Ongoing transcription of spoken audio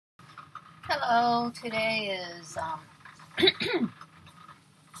Hello, today is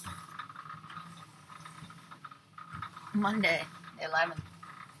Monday, the 11th.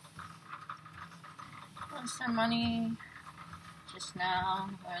 Got some money just now,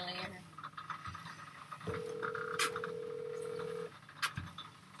 earlier.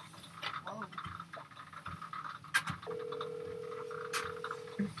 Whoa.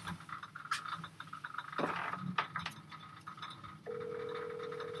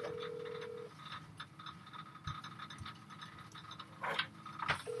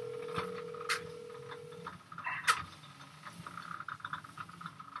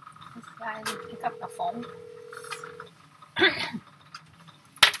 This guy didn't pick up the phone.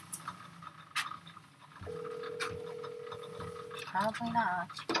 Probably not.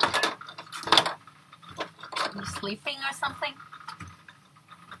 You sleeping or something?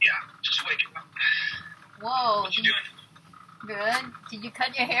 Yeah, just waking up. Whoa. What you doing? Good. Did you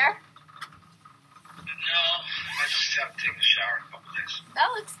cut your hair? No, I just have to take a shower in a couple days.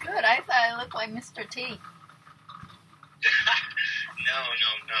 That looks good. I thought I looked like Mr. T. No.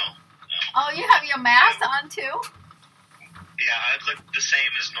 Oh, you have your mask on too? Yeah, I'd look the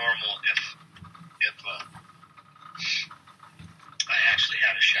same as normal if I actually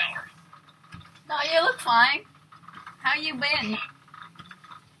had a shower. No, you look fine. How you been? Hanging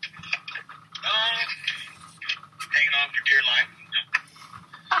on for dear life.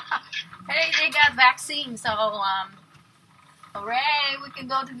 Hey, they got vaccines, so hooray, we can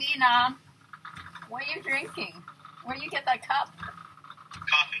go to Vietnam. What are you drinking? Where do you get that cup?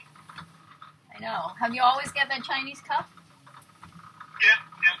 Coffee. I know. Have you always get that Chinese cup? Yeah.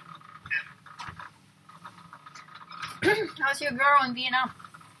 How's your girl in Vietnam?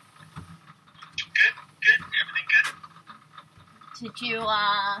 Good. Everything good. Did you,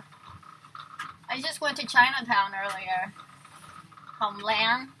 I just went to Chinatown earlier,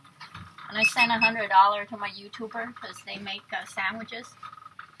 Homeland, and I sent $100 to my YouTuber because they make sandwiches.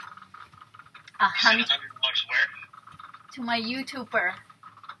 $100 where? To my YouTuber,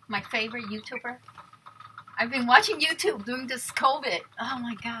 my favorite YouTuber. I've been watching YouTube during this COVID. Oh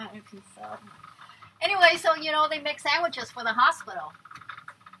my God, I feel so. Anyway, so they make sandwiches for the hospital.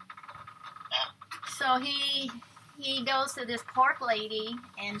 So he goes to this pork lady,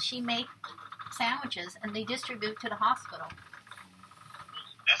 and she makes sandwiches, and they distribute to the hospital.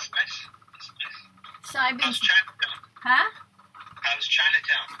 That's nice. So I've been. How's Chinatown? Huh? How's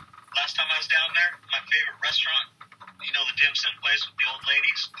Chinatown? Last time I was down there, my favorite restaurant, the dim sum place with the old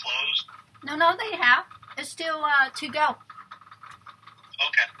ladies, closed. No, they have. It's still to go.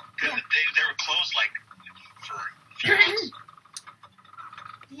 Okay. Because they were closed for a few months.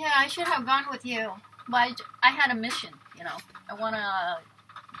 Yeah, I should have gone with you. But I had a mission, I want to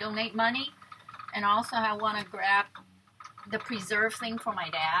donate money, and also I want to grab the preserve thing for my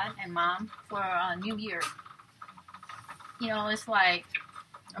dad and mom for New Year. It's like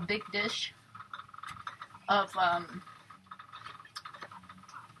a big dish of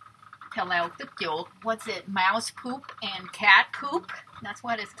what's it, mouse poop and cat poop. That's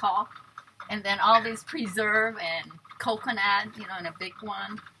what it's called. And then all this preserve and coconut, in a big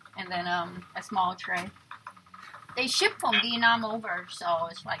one. And then a small tray. They ship from Vietnam over, so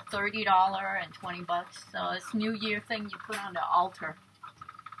it's like $30 and $20. So it's New Year thing you put on the altar.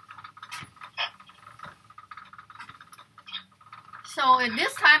 So at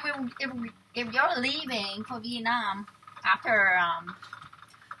this time, if you're leaving for Vietnam after I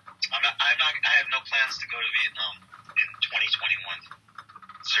have no plans to go to Vietnam in 2021.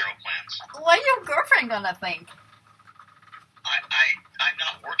 Zero plans. What your girlfriend gonna think? I'm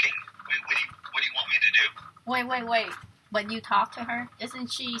not working. What do you want me to do? Wait. When you talk to her,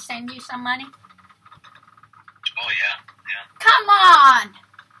 doesn't she send you some money? Oh, yeah. Come on!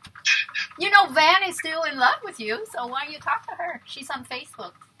 Van is still in love with you, so why don't you talk to her? She's on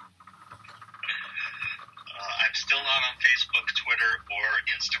Facebook. I'm still not on Facebook, Twitter, or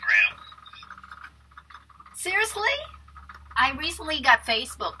Instagram. Seriously? I recently got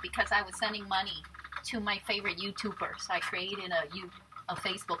Facebook because I was sending money to my favorite YouTuber, so I created a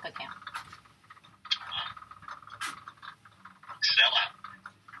Facebook account. Sellout.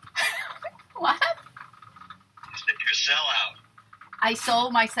 What? You're sellout. I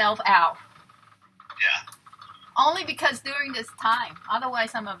sold myself out. Yeah. Only because during this time.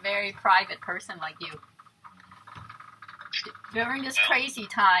 Otherwise, I'm a very private person like you. During this crazy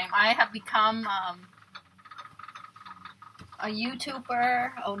time, I have become a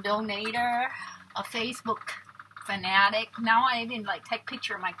YouTuber, a donator, a Facebook fanatic. Now I even take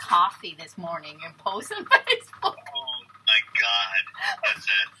picture of my coffee this morning and post on Facebook. Oh my God, that's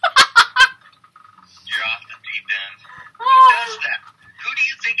it. You're off the deep end. Who does that? Who do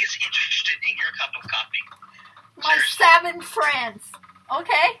you think is interested in 7 friends.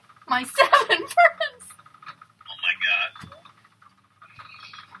 Okay? My 7 friends. Oh my God.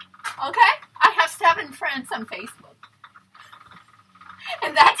 Okay? I have 7 friends on Facebook.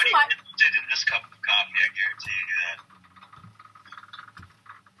 And that's Nobody my... interested in this cup of coffee, I guarantee you that.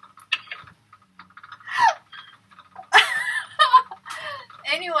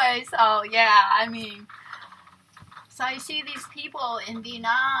 Anyway, so yeah, I mean, so I see these people in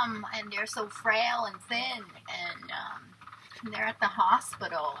Vietnam, and they're so frail and thin, and they're at the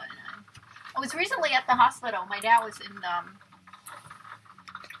hospital. And I was recently at the hospital. My dad was in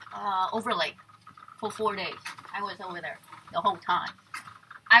Overlake for 4 days. I was over there the whole time.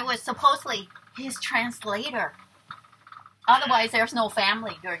 I was supposedly his translator. Otherwise, there's no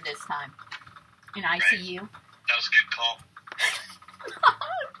family during this time in ICU. That was a good call.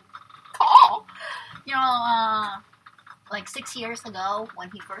 Call. You know, like 6 years ago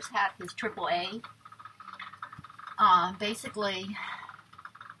when he first had his AAA, basically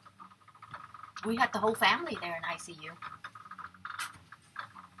we had the whole family there in ICU.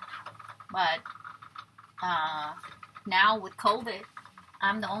 But now with COVID,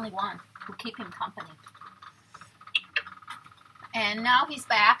 I'm the only one who keep him company. And now he's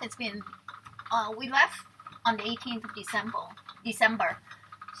back. It's been, we left on the 18th of December.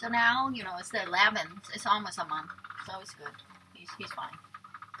 So now, you know, it's the 11th. It's almost a month. So it's good. He's fine.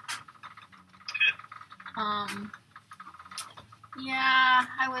 Yeah,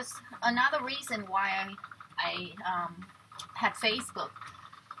 another reason why I had Facebook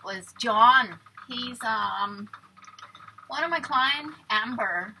was John. He's, one of my clients,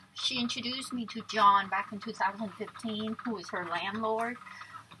 Amber, she introduced me to John back in 2015, who is her landlord,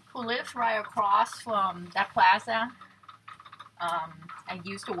 who lives right across from that plaza I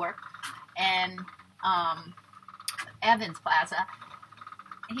used to work, and Evans Plaza.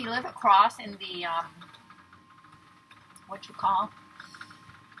 He lived across in the,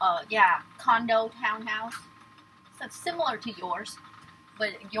 condo townhouse. So it's similar to yours,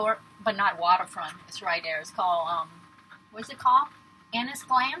 but not waterfront. It's right there. It's called, what's it called? Annis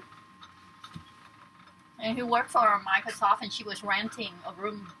Glam. And he worked for Microsoft, and she was renting a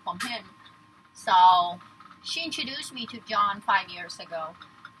room from him. So she introduced me to John 5 years ago.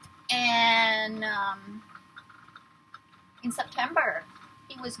 And in September,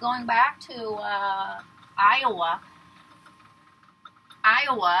 he was going back to Iowa,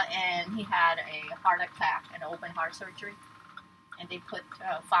 and he had a heart attack, an open heart surgery. And they put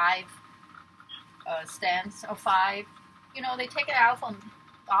 5 stents, or 5, you know, they take it out from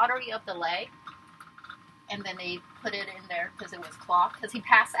the artery of the leg, and then they put it in there because it was clogged, because he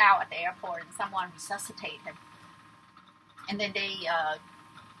passed out at the airport, and someone resuscitated him. And then they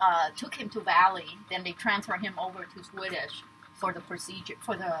took him to Valley, then they transferred him over to Swedish for the procedure,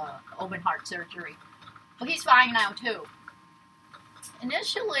 for the open heart surgery. But he's fine now too.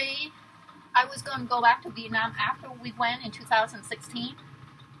 Initially, I was going to go back to Vietnam after we went in 2016,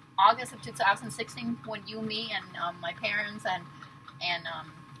 August of 2016, when you, me, and my parents and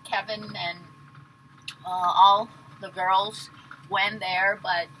Kevin and all the girls went there.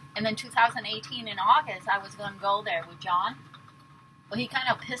 And then 2018 in August, I was going to go there with John. Well, he kind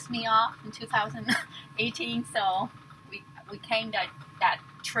of pissed me off in 2018, so we came that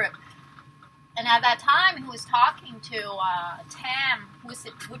trip. And at that time, he was talking to Tam,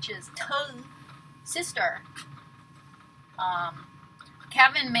 which is To's sister.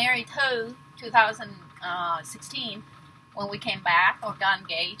 Kevin married To 2016 when we came back or got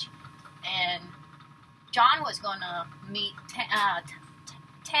engaged. And John was going to meet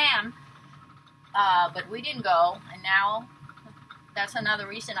Tam, but we didn't go. And now that's another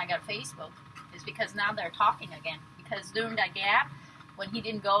reason I got Facebook, is because now they're talking again. Because during that gap, when he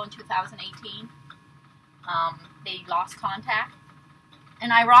didn't go in 2018, they lost contact.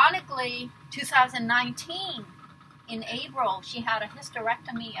 And ironically, 2019, in April, she had a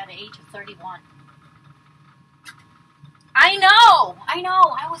hysterectomy at the age of 31. I know.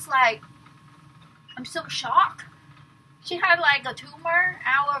 I was like, I'm so shocked. She had like a tumor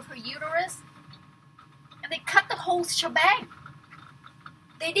out of her uterus, and they cut the whole shebang.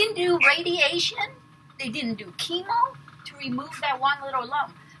 They didn't do radiation. They didn't do chemo to remove that one little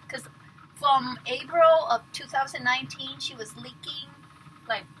lump. Because from April of 2019, she was leaking,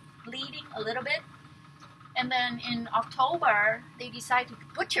 like bleeding a little bit. And then in October, they decided to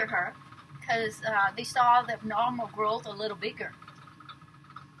butcher her because they saw the normal growth a little bigger.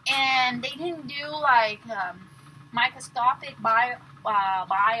 And they didn't do like microscopic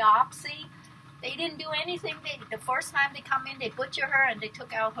biopsy. They didn't do anything. The first time they come in, they butcher her and they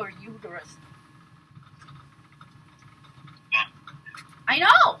took out her uterus. I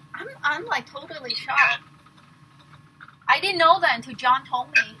know. I'm like totally shocked. I didn't know that until John told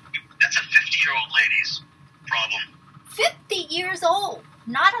me. That's a 50-year-old lady's problem. 50 years old,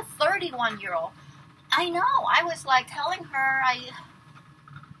 not a 31-year-old. I know. I was like telling her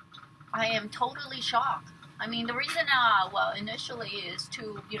I am totally shocked. I mean, the reason, initially is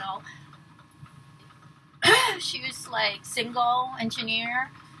to, she was like single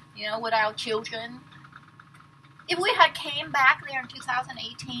engineer, without children. If we had came back there in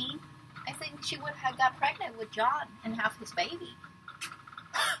 2018, I think she would have got pregnant with John and have his baby.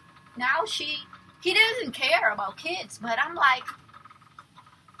 Now he doesn't care about kids, but I'm like,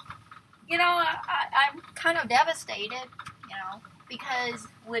 I'm kind of devastated, because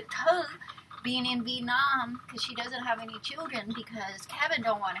with her being in Vietnam, because she doesn't have any children, because Kevin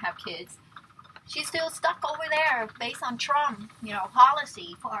don't want to have kids, she's still stuck over there based on Trump,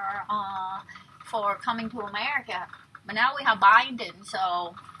 policy for coming to America. But now we have Biden,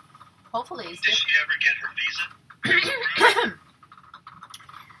 so hopefully it's Did she ever get her visa?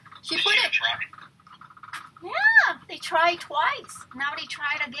 She Did put she it. try? Yeah, they tried twice. Now they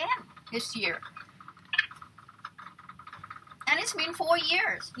tried again this year. And it's been 4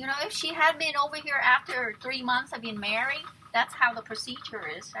 years. If she had been over here after 3 months of being married, that's how the procedure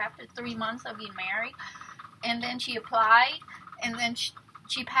is. After 3 months of being married, and then she applied, and then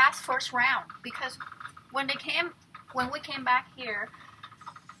she passed first round. Because when we came back here,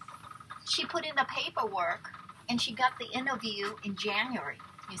 she put in the paperwork, and she got the interview in January.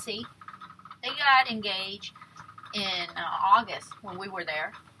 You see, they got engaged in August when we were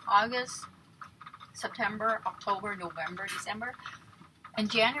there. August, September, October, November, December. In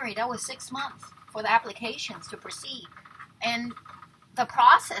January, that was 6 months for the applications to proceed. And the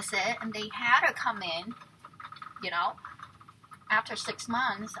process and they had her come in, after 6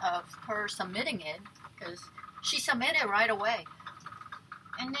 months of her submitting it, because she submitted right away.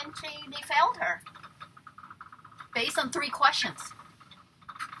 And then they failed her based on 3 questions.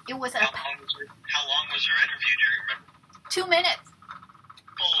 It was How long was her interview? Do you remember? 2 minutes.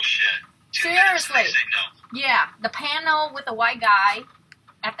 Bullshit. 2 Seriously. minutes, they say no. Yeah, the panel with the white guy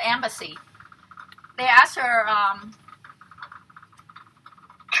at the embassy. They asked her,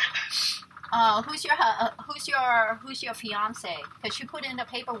 who's your fiance? Because she put in the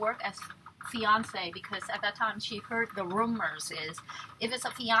paperwork as fiance, because at that time she heard the rumors is if it's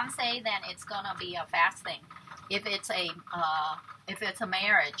a fiance, then it's gonna be a fast thing. If it's a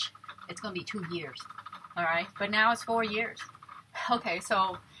marriage, it's gonna be 2 years. All right, but now it's 4 years. Okay,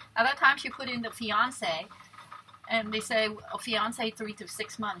 so at that time she put in the fiance, and they say a fiance 3 to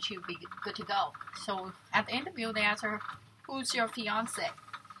 6 months she'll be good to go. So at the interview they asked her, "Who's your fiance?"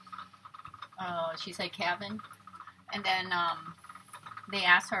 She said Kevin, and then they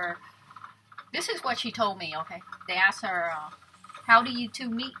asked her. This is what she told me. Okay, they asked her, "How do you two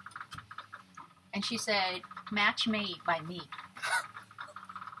meet?" And she said, "Match made by me."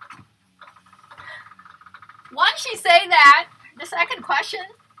 Once she say that, the second question,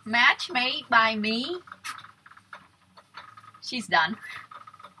 match made by me, she's done.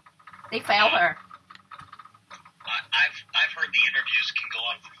 They fail her. I've heard the interviews can go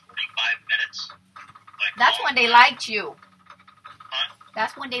on for 45 minutes. Like, That's when they liked you. Huh?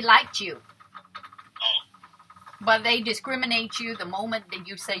 That's when they liked you. Oh. But they discriminate you the moment that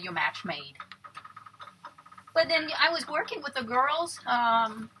you say you're match made. But then I was working with the girls,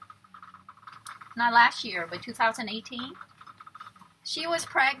 not last year, but 2018. She was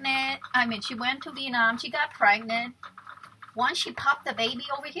pregnant. She went to Vietnam. She got pregnant. Once she popped the baby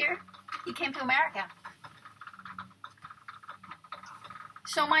over here, he came to America.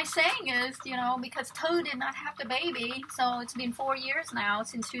 So my saying is, because Toe did not have the baby, so it's been 4 years now,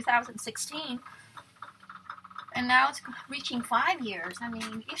 since 2016. And now it's reaching 5 years.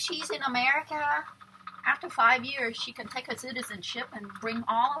 If she's in America, after 5 years, she can take her citizenship and bring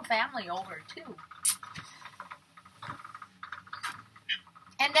all her family over, too.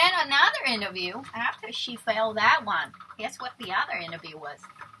 And then another interview, after she failed that one, guess what the other interview was?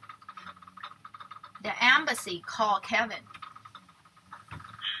 The embassy called Kevin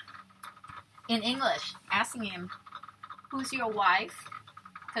in English, asking him, "Who's your wife?"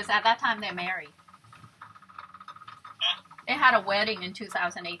 Because at that time they're married. They had a wedding in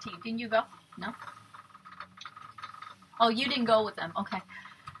 2018. Didn't you go? No? Oh, you didn't go with them. Okay.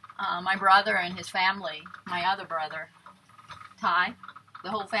 My brother and his family, my other brother, Ty, the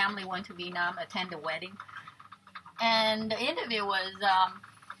whole family went to Vietnam, attend the wedding. And the interview was,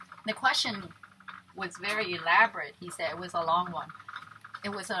 the question was very elaborate. He said it was a long one. It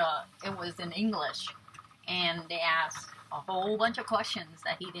was in English. And they asked a whole bunch of questions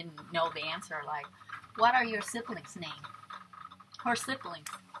that he didn't know the answer, like, what are your siblings' names? Her siblings.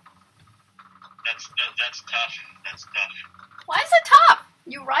 That's tough. That's tough. Why is it tough?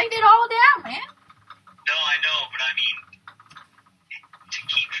 You write it all down, man. No, I know, but I mean, to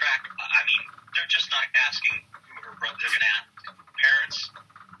keep track. I mean, they're just not asking who her brother. They're going to ask parents.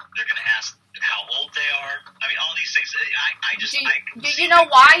 They're going to ask how old they are. I mean, all these things. Did you know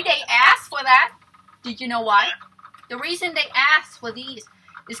why they asked for that? Did you know why? The reason they ask for these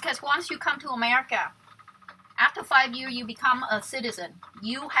is because once you come to America, after 5 years, you become a citizen.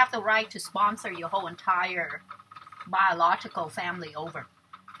 You have the right to sponsor your whole entire biological family over.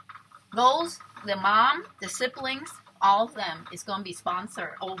 Those, the mom, the siblings, all of them is going to be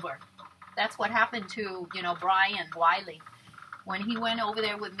sponsored over. That's what happened to, Brian Wiley. When he went over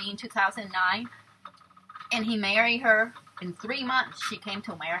there with me in 2009, and he married her, in 3 months, she came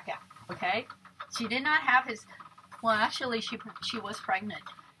to America, okay? She did not have his, well, actually, she was pregnant.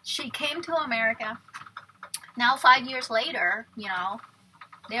 She came to America. Now, 5 years later,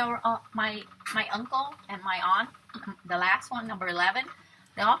 they were my uncle and my aunt, the last one, number 11,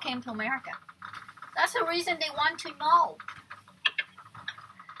 they all came to America. That's the reason they want to know.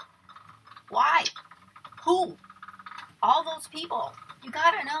 Why? Who? All those people. You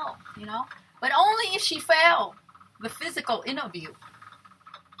gotta know, But only if she failed the physical interview.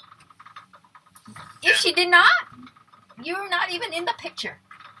 If she did not, you're not even in the picture.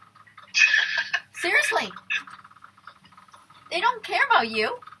 Seriously. They don't care about you.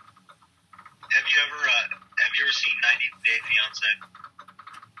 Have you ever seen 90 Day Fiancé?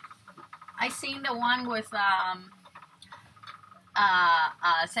 I seen the one with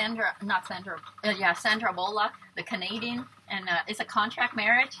Sandra Bullock, the Canadian, and it's a contract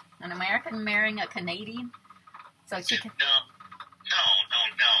marriage, an American marrying a Canadian. So she can. No.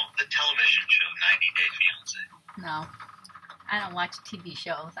 The television show 90 Day Fiancé. No, I don't watch TV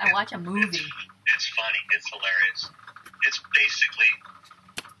shows. I watch a movie. It's funny. It's hilarious. It's basically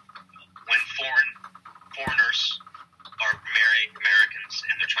when foreigners are marrying Americans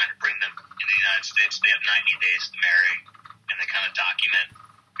and they're trying to bring them in the United States, they have 90 days to marry, and they kind of document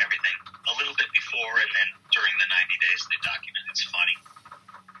everything a little bit before, and then during the 90 days they document. It's funny.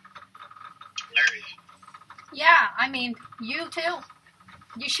 Hilarious. Yeah, I mean, you too.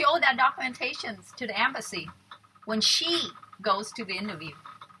 You show that documentations to the embassy when she goes to the interview.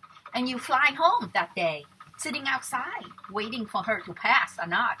 And you fly home that day, sitting outside, waiting for her to pass or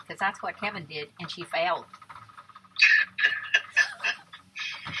not, because that's what Kevin did, and she failed.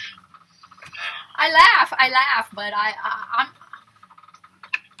 I laugh, but I'm...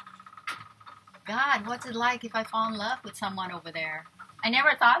 God, what's it like if I fall in love with someone over there? I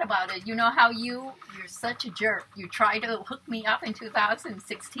never thought about it. You know how you're such a jerk. You tried to hook me up in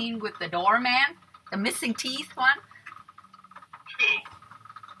 2016 with the doorman, the missing teeth one. Who?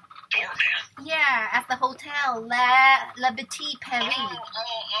 Doorman? Yeah, at the hotel, La Petite Paris.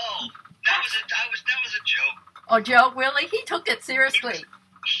 Oh. That was a joke. Oh, joke? Really? He took it seriously.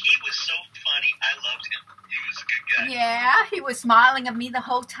 He was so funny. I loved him. He was a good guy. Yeah, he was smiling at me the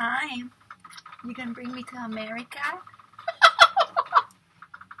whole time. You gonna bring me to America?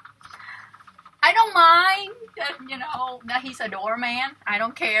 I don't mind that, that he's a doorman. I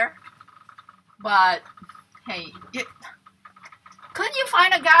don't care. But, hey, couldn't you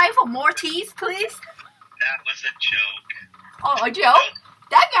find a guy for more teeth, please? That was a joke. Oh, a joke?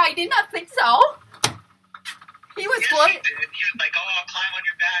 That guy did not think so. He was yes, he did. He was like, I'll climb on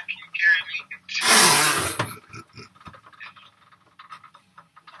your back. You carry me.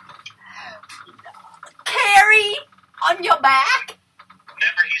 Carry on your back?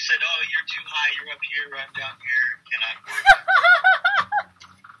 Remember, he said, oh, you're too high. You're up here. I'm down here. Cannot work.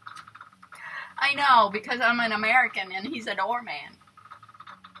 I know, because I'm an American and he's a doorman.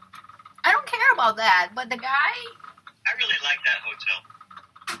 I don't care about that, but the guy... I really like that hotel.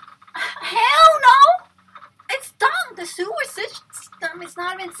 Hell no! It's done. The sewer system is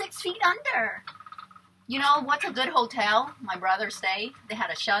not even 6 feet under. You know what's a good hotel? My brother stayed. They had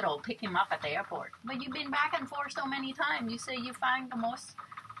a shuttle pick him up at the airport. But you've been back and forth so many times. You say you find the most...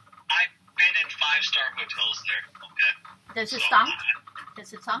 I've been in 5-star hotels there. Okay. Does it stunk?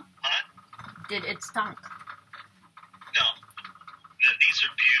 Does it stunk? Huh? Did it stunk? No. These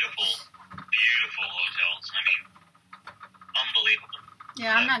are beautiful, beautiful hotels. I mean, unbelievable.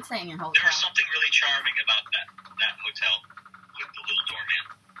 Yeah, I'm not saying in hotel. There was something really charming about that hotel with the little doorman.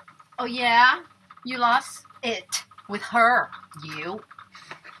 Oh, yeah? You lost it with her, you.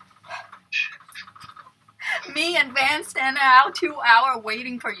 Me and Van standing out 2 hours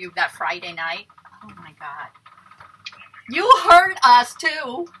waiting for you that Friday night. Oh, my God. You hurt us,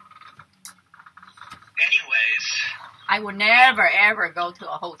 too. Anyways. I would never, ever go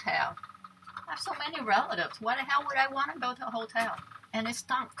to a hotel. I have so many relatives. Why the hell would I want to go to a hotel? And it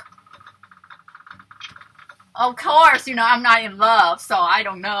stunk. Of course, I'm not in love, so I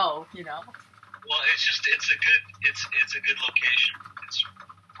don't know. Well, it's a good location. It's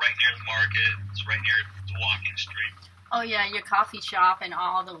right near the market. It's right near the walking street. Oh yeah, your coffee shop and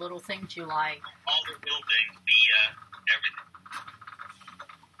all the little things you like. All the little things, everything.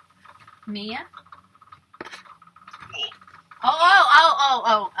 Mia? Cool.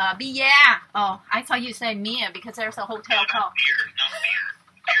 Yeah. Oh, I thought you said Mia because there's a hotel Not called. beer.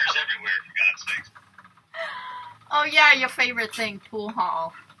 Beer's everywhere, for God's sakes. Oh yeah, your favorite thing, pool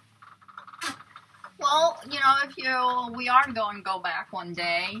hall. Well, if we are going to go back one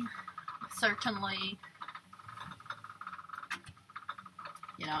day, certainly,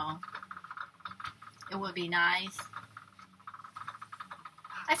 it would be nice.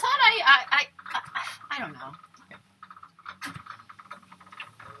 I thought I don't know.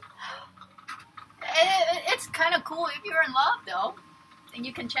 It's kind of cool if you're in love, though, and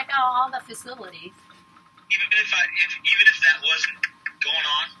you can check out all the facilities. Even if that wasn't going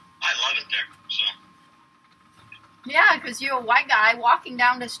on, I love it there. So. Yeah, because you're a white guy walking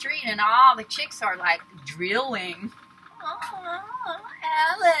down the street, and all the chicks are like drilling. Oh,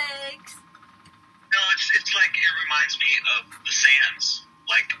 Alex. No, it's like it reminds me of the Sands,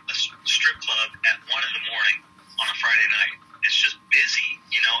 like a strip club at 1 a.m. on a Friday night. It's just busy,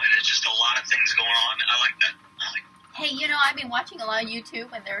 and it's just a lot of things going on. I like that. Hey, I've been watching a lot of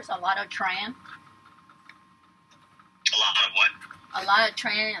YouTube, and there's a lot of trans. A lot of what? A lot of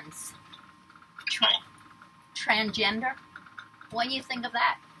trans. Transgender. What do you think of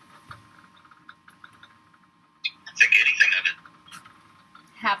that? I think anything of it.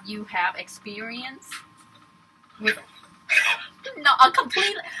 Have you experience with? No. No, a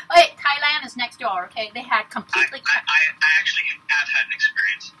complete. Wait, Thailand is next door. Okay, they had completely. I actually have had an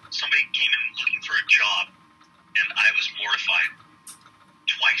experience. Somebody came in looking for a job, and I was mortified.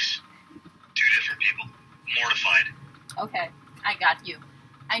 Twice. 2 different people. Mortified. Okay, I got you.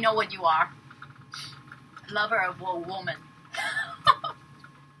 I know what you are. Lover of a woman.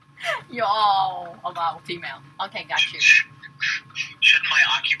 You're all about female. Okay, got you. Shouldn't my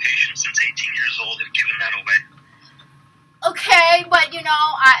occupation since 18 years old have given that away? Okay, but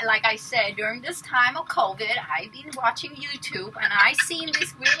like I said, during this time of COVID, I've been watching YouTube, and I seen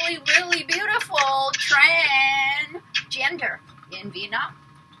this really, really beautiful transgender in Vietnam.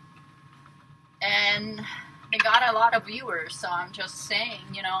 And they got a lot of viewers, so I'm just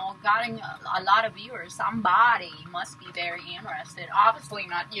saying, getting a lot of viewers, somebody must be very interested. Obviously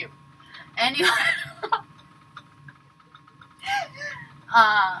not you. Anyway.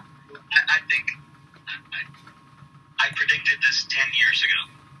 I think I predicted this 10 years ago,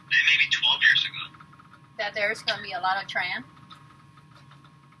 maybe 12 years ago. That there's going to be a lot of transgender?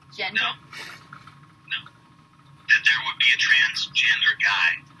 No. That there would be a transgender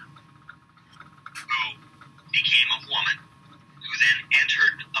guy who became a woman, who then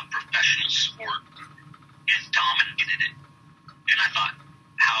entered a professional sport and dominated it. And I thought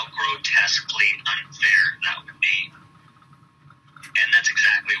how grotesquely unfair that would be. And that's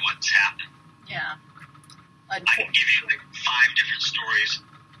exactly what's happened. Yeah. I can give you like 5 different stories.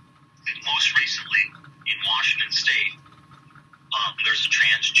 And most recently, in Washington State, there's a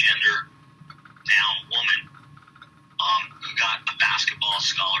transgender now woman who got a basketball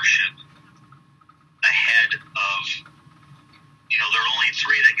scholarship ahead of, there are only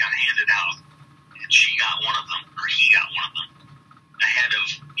 3 that got handed out, and she got one of them, or he got one of them, ahead of,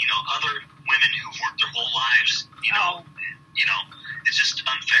 other women who've worked their whole lives, it's just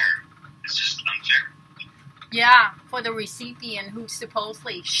unfair. It's just unfair. Yeah, for the recipient who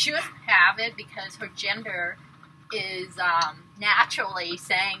supposedly should have it because her gender is naturally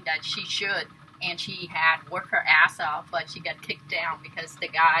saying that she should, and she had worked her ass off, but she got kicked down because the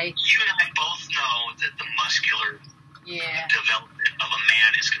guy... You and I both know that the muscular development of a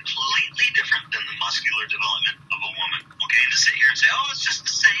man is completely different than the muscular development of a woman. Okay, and to sit here and say, oh, it's just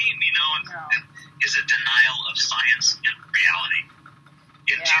the same, it is a denial of science and reality.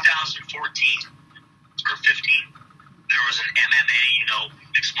 In 2014 or 15, there was an MMA,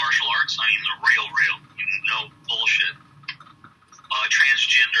 mixed martial arts, the real, no bullshit. A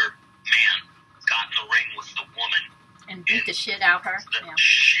transgender man got in the ring with the woman. And beat the shit out of her.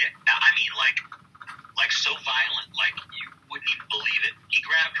 Shit. Like so violent, like you wouldn't even believe it. He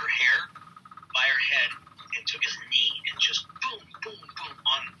grabbed her hair by her head and took his knee and just boom, boom, boom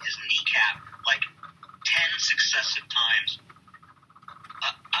on his kneecap like 10 successive times.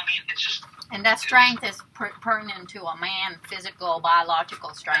 It's just... And that strength is pertinent to a man, physical,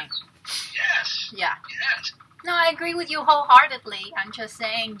 biological strength. Yes. Yeah. Yes. No, I agree with you wholeheartedly. I'm just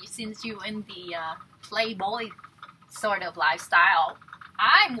saying, since you're in the playboy sort of lifestyle,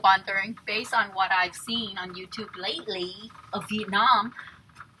 I'm wondering, based on what I've seen on YouTube lately of Vietnam,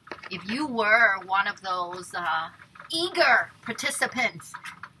 if you were one of those eager participants.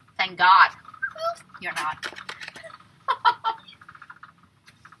 Thank God. You're not.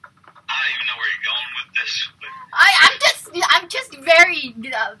 I don't even know where you're going with this. But I'm just very,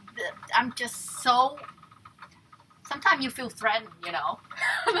 I'm just so, sometimes you feel threatened, you know.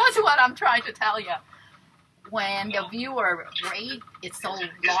 That's what I'm trying to tell you. When the viewer rate is so large.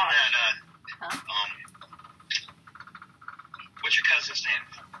 Isn't that, what's your cousin's name?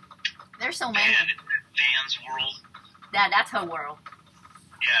 There's so many. Dan's World? That's her world.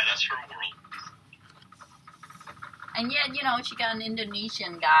 Yeah, that's her world. And yet, you know, she got an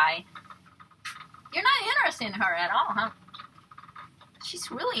Indonesian guy. You're not interested in her at all, huh?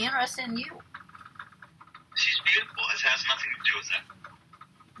 She's really interested in you. She's beautiful. It has nothing to do with that.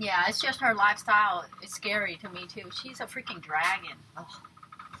 Yeah, it's just her lifestyle. It's scary to me, too. She's a freaking dragon. Ugh.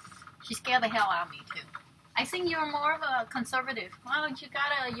 She scared the hell out of me, too. I think you're more of a conservative. Well, you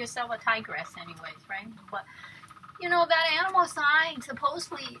got yourself a tigress anyways, right? But, you know, that animal sign,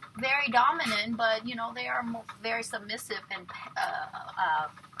 supposedly very dominant, but, you know, they are very submissive and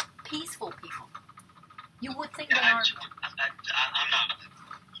peaceful people. You would think they aren't. I'm not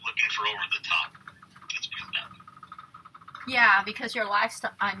looking for over the top. Let's put it that way. Yeah, because your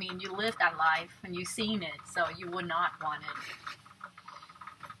lifestyle, I mean, you lived that life and you've seen it, so you would not want it.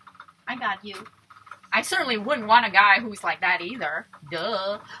 I got you. I certainly wouldn't want a guy who's like that either.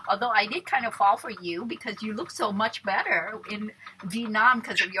 Duh. Although I did kind of fall for you because you look so much better in Vietnam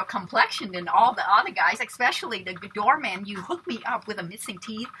because of your complexion than all the other guys, especially the doorman. You hooked me up with a missing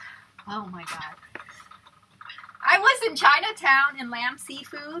teeth. Oh my God. I was in Chinatown in Lamb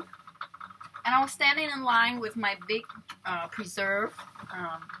Seafood, and I was standing in line with my big preserve,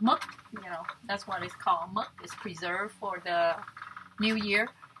 muk, you know, that's what it's called. Muk is preserve for the New Year.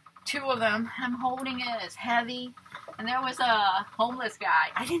 2 of them, I'm holding it, it's heavy, and there was a homeless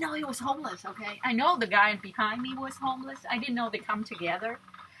guy. I didn't know he was homeless, okay? I know the guy behind me was homeless. I didn't know they come together.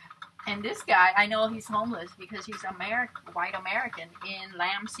 And this guy, I know he's homeless because he's white American in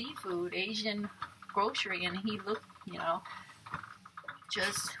Lamb Seafood, Asian grocery, and he looked, you know,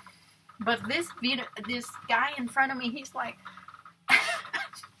 just, but this guy in front of me, he's like,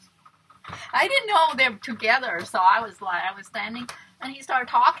 I didn't know they were together, so I was standing, and he started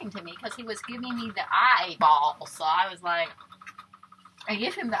talking to me because he was giving me the eyeball, so I was like, I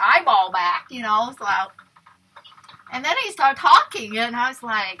give him the eyeball back, you know, so, and then he started talking, and I was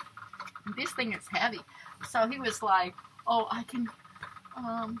like, this thing is heavy, so he was like, oh, I can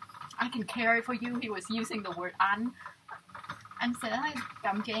carry for you. He was using the word "ăn." Anh sẽ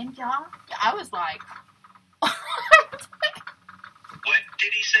cầm cho em cho. I was like, what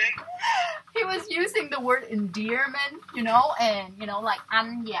did he say? He was using the word endearment, you know, and, you know, like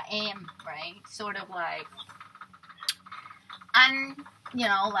anh và em, right? Sort of like, anh, you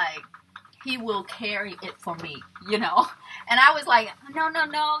know, like, he will carry it for me, you know. And I was like, no,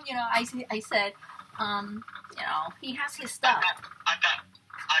 you know, I said, you know, he has his stuff.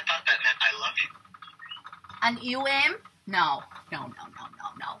 I thought that meant I love you. Anh yêu em? No.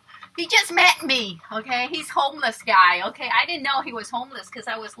 He just met me, okay? He's homeless guy, okay? I didn't know he was homeless because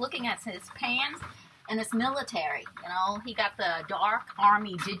I was looking at his pants and his military, you know? He got the dark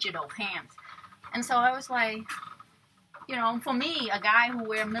army digital pants. And so I was like, you know, for me, a guy who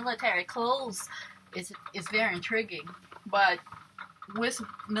wears military clothes is very intriguing. But with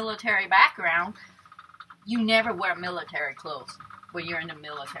military background, you never wear military clothes when you're in the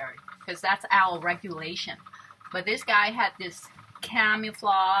military because that's our regulation. But this guy had this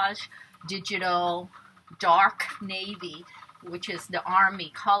camouflage, digital, dark navy, which is the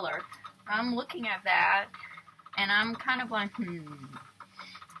army color. I'm looking at that, and I'm kind of like,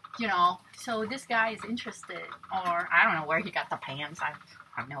 you know, so this guy is interested, or I don't know where he got the pants. I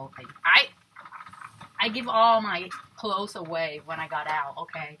have no idea. I give all my clothes away when I got out,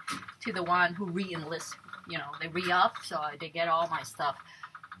 okay, to the one who re-enlists, you know, they re-up, so they get all my stuff.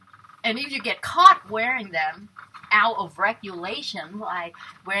 And if you get caught wearing them out of regulation, like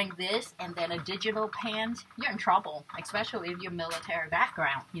wearing this and then a digital pants, you're in trouble, especially if you're military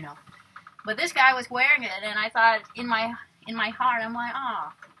background, you know. But this guy was wearing it, and I thought in my heart, I'm like,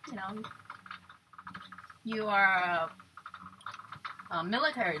 you know, you are a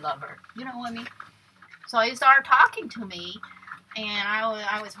military lover, you know what I mean? So he started talking to me, and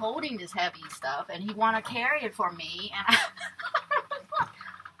I was holding this heavy stuff, and he wanted to carry it for me, and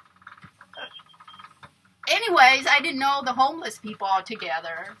anyways, I didn't know the homeless people are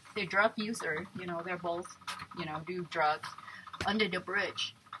together. They're drug users, you know, they're both, you know, do drugs under the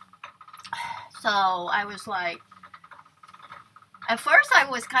bridge. So I was like, At first, I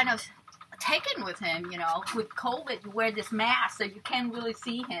was kind of taken with him, you know. With COVID, you wear this mask, so you can't really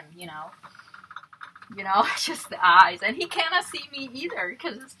see him, you know. You know, it's just the eyes. And he cannot see me either,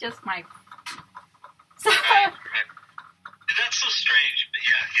 because it's just my... So, Right. That's so strange, but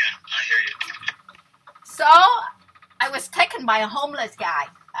yeah, I hear you. so, I was taken by a homeless guy,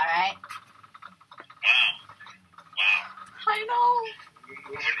 alright? Wow. I know.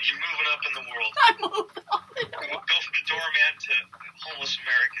 You're moving up in the world. I moved on. Go from doorman to homeless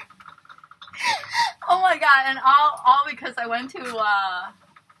American. Oh my god, and all because I went to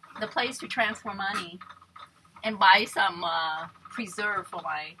the place to transfer money and buy some preserve for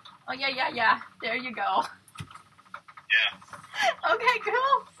my... Oh, yeah. There you go. Yeah. Okay,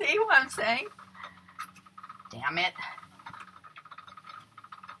 cool. See what I'm saying? Damn it.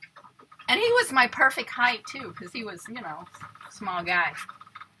 And he was my perfect height, too, because he was, you know, small guy.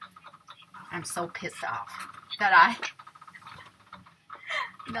 I'm so pissed off that I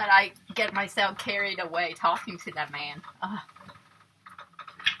get myself carried away talking to that man.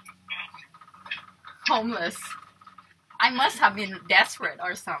 Homeless. I must have been desperate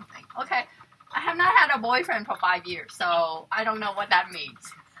or something. Okay, I have not had a boyfriend for 5 years, so I don't know what that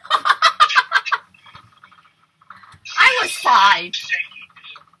means. I was fine.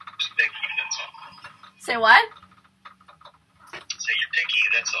 Picky, that's all. Say what? Say you're picky,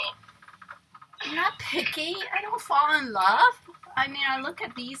 that's all. I'm not picky. I don't fall in love. I mean, I look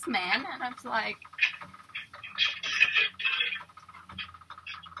at these men and I'm like,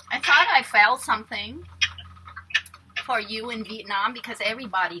 I thought I felt something for you in Vietnam because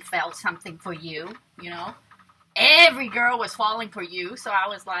everybody felt something for you, you know. Every girl was falling for you, so I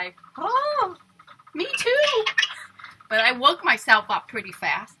was like, oh, me too. But I woke myself up pretty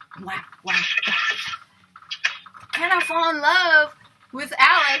fast. Wow. Can I fall in love with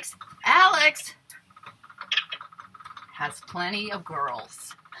Alex? Alex has plenty of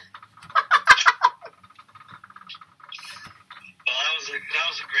girls. Well, that was a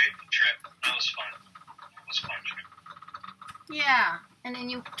great trip. That was fun. It was a fun trip. Yeah, and then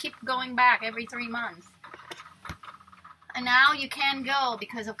you keep going back every 3 months. And now you can't go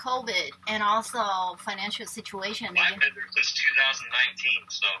because of COVID and also financial situation. Well, I've been there since 2019,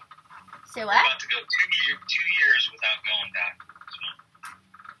 so Say we're what? about to go 2 years without going back. So,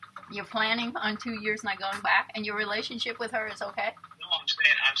 You're planning on 2 years not going back, and your relationship with her is okay? no, I'm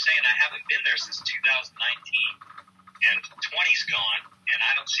saying I haven't been there since 2019, and 20's gone, and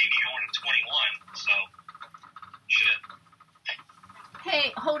I don't see me going to 21. So, shit.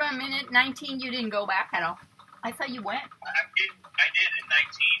 Hey, hold on a minute. 19, you didn't go back at all. I thought you went. I did in 19,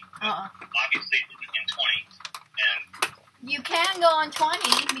 but obviously in 20, and You can go on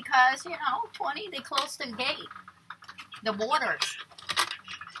 20 because, you know, 20, they closed the gate, the borders.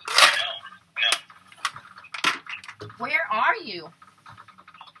 no. Where are you?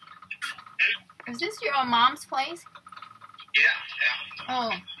 Is this your mom's place? Yeah.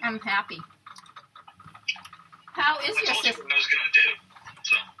 Oh, I'm happy. How is I your told you sister? what I was going to do,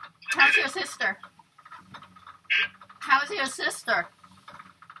 so I How's did your it. sister? How's your sister?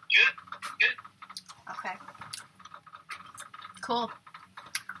 Good. Okay. Cool.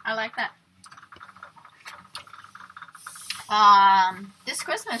 I like that. This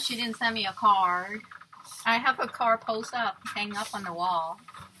Christmas she didn't send me a card. I have her card post up, hang up on the wall.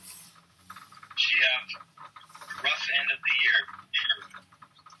 She had a rough end of the year.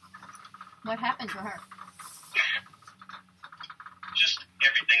 What happened to her? Just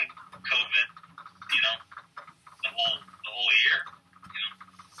everything COVID, you know, the whole year, you know.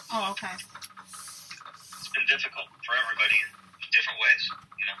 Oh, okay. It's been difficult for everybody in different ways,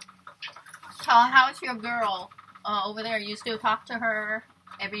 you know. So how's your girl over there? You still talk to her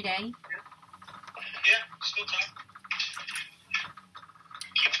every day? Yeah, still talk.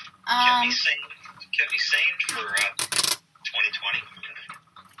 Kept me sane for 2020.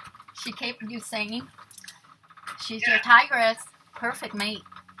 She kept you singing. She's Yeah. your tigress. Perfect mate.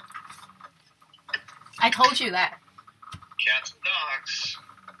 I told you that. Cats and dogs.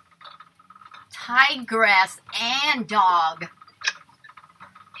 Tigress and dog.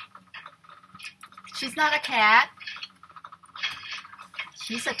 She's not a cat.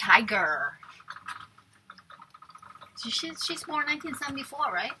 She's a tiger. She's born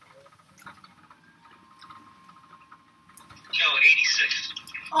 1974, right? No, 86.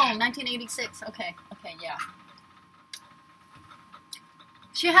 Oh, 1986. Okay, yeah.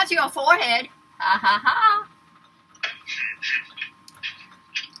 She has your forehead. Ha ha ha.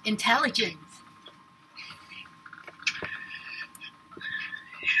 Intelligence.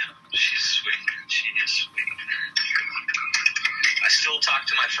 Yeah, she's sweet. She is sweet. I still talk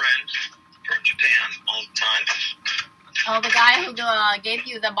to my friend from Japan all the time. Oh, the guy who gave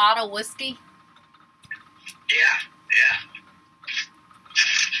you the bottle of whiskey? Yeah.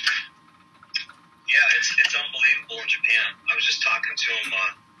 Yeah, it's unbelievable in Japan. I was just talking to him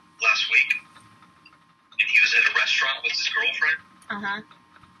last week, and he was at a restaurant with his girlfriend. Uh-huh.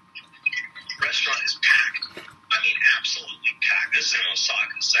 Restaurant is packed. I mean, absolutely packed. This is in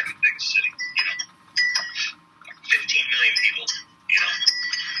Osaka, the second biggest city. 15 million people.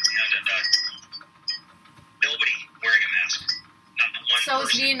 And nobody wearing a mask. Not one So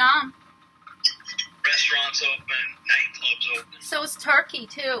is person. Vietnam. Restaurants open, nightclubs open. So is Turkey,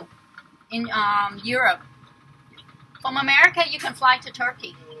 too, in Europe. From America, you can fly to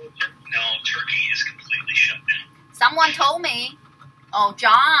Turkey. No, Turkey is completely shut down. Someone told me,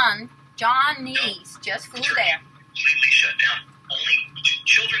 John Nees just flew Turkey there. completely shut down.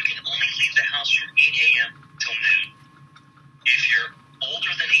 Children can only leave the house from 8 a.m. till noon. If you're older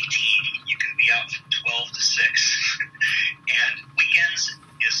than 18, you can be out from 12 to 6. And weekends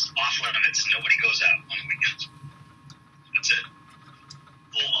is off limits. Nobody goes out on weekends. That's it.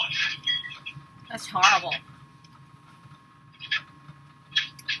 Full on. That's horrible.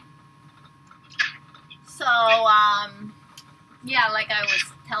 So, yeah, like I was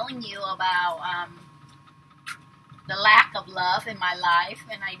telling you about the lack of love in my life,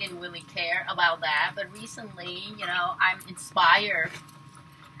 and I didn't really care about that. But recently, I'm inspired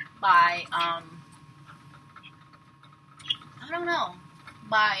by, I don't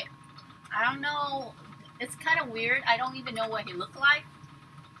know, it's kind of weird. I don't even know what he looked like.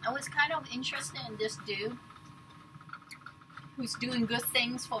 I was kind of interested in this dude who's doing good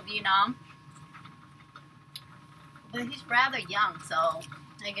things for Vietnam. But he's rather young, so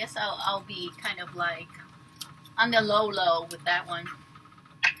I guess I'll be kind of like on the low with that one.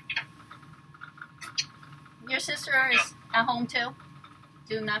 Your sister is at home too?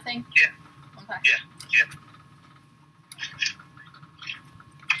 Doing nothing? Yeah. Okay. Yeah.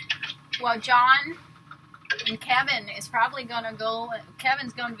 Well, John and Kevin is probably going to go.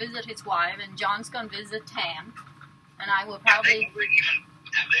 Kevin's going to visit his wife, and John's going to visit Tam. And I will probably... Have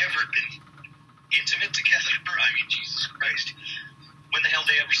they ever been intimate together? I mean, Jesus Christ. When the hell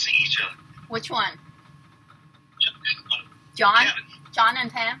they ever see each other? Which one? John? Kevin. John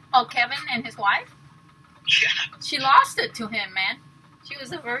and Tam? Oh, Kevin and his wife? Yeah. She lost it to him, man. She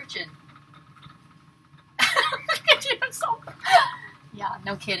was a virgin. Yeah,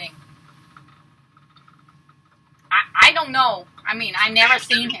 no kidding. I don't know. I mean, I never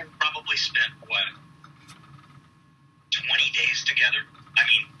seen him. Probably spent, 20 days together? I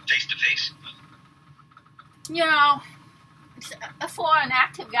mean, face to face? For an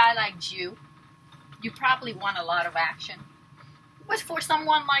active guy like you probably want a lot of action. But for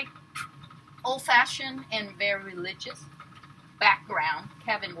someone like old-fashioned and very religious background,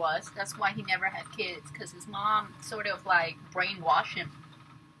 Kevin was. That's why he never had kids, because his mom sort of like brainwashed him.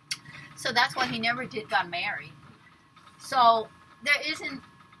 So that's why he never got married. So there isn't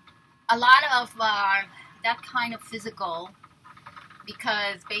a lot of that kind of physical,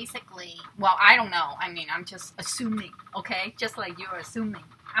 because basically, well, I don't know. I mean, I'm just assuming, okay? Just like you're assuming.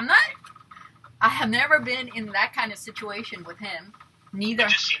 I have never been in that kind of situation with him. Neither. It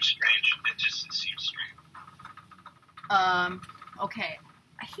just seems strange. It seems strange. Okay.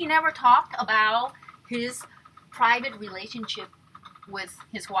 He never talked about his private relationship with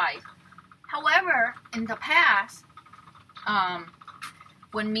his wife. However, in the past,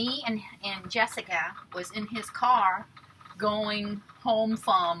 when me and Jessica was in his car going home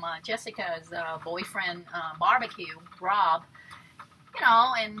from Jessica's boyfriend barbecue, Rob,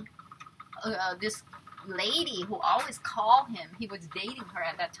 and this lady who always called him, he was dating her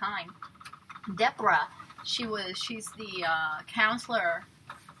at that time, Deborah. She's the counselor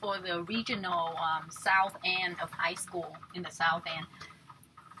for the regional south end of high school in the south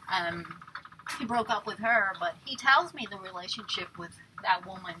end. He broke up with her, but he tells me the relationship with that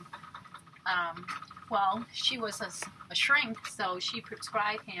woman. Well, she was a shrink, so she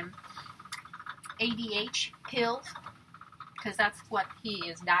prescribed him ADH pills, because that's what he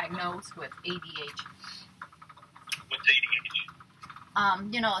is diagnosed with, ADH. What's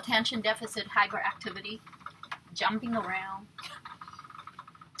ADH? Attention deficit hyperactivity, jumping around.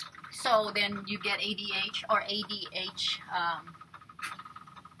 So then you get ADH or ADH,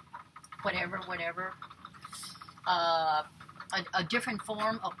 whatever. A different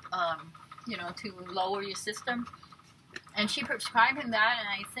form of, to lower your system. And she prescribed him that, and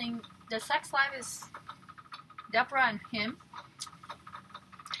I think the sex life is Deborah and him.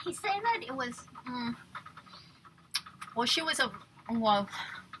 He said that it was,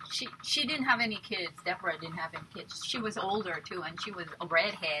 she didn't have any kids. Deborah didn't have any kids. She was older too, and she was a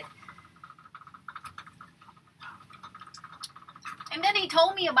redhead. And then he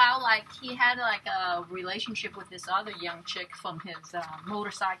told me about, like, he had, like, a relationship with this other young chick from his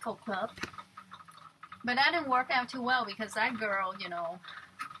motorcycle club. But that didn't work out too well because that girl, you know,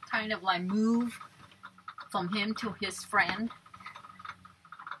 kind of, like, moved from him to his friend.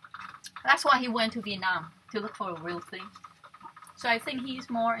 That's why he went to Vietnam, to look for a real thing. So I think he's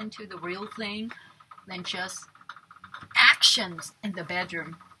more into the real thing than just actions in the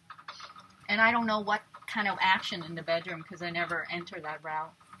bedroom. And I don't know what kind of action in the bedroom because I never enter that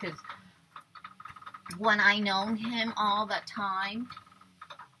route. Because when I known him all the time,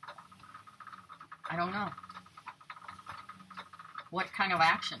 I don't know what kind of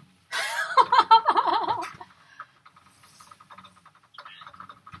action.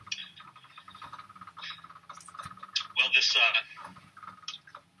 Well, this I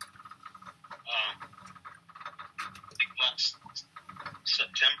think last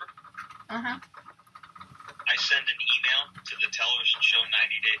September, I send an email to the television show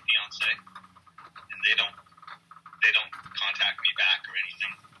 90 Day Fiancé, and they don't contact me back or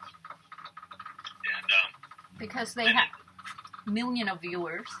anything. And because they have million of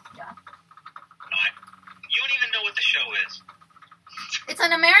viewers. Yeah. You don't even know what the show is. It's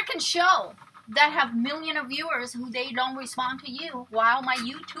an American show that have million of viewers who they don't respond to you, while my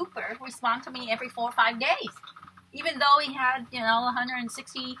YouTuber respond to me every 4 or 5 days. Even though he had, you know,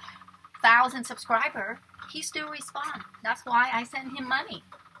 160,000 subscribers, he still responds. That's why I send him money,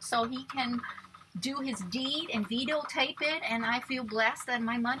 so he can do his deed and videotape it, and I feel blessed that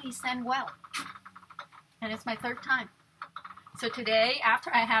my money sent well. And it's my 3rd time. So today,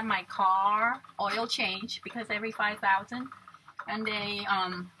 after I had my car oil change, because every 5,000, and they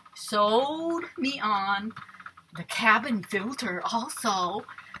sold me on the cabin filter also,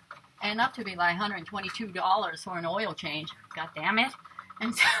 and up to be like $122 for an oil change. God damn it.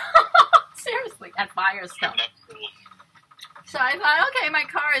 And so, seriously, at Firestone. So I thought, okay, my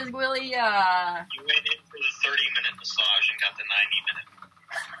car is really, You went in for the 30-minute massage and got the 90-minute.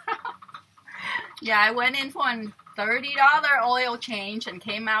 Yeah, I went in for a $30 oil change and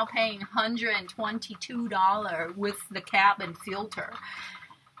came out paying $122 with the cabin filter.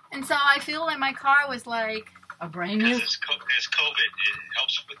 And so I feel like my car was like a brand new. Because there's COVID. It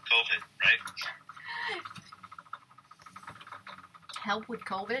helps with COVID, right? Help with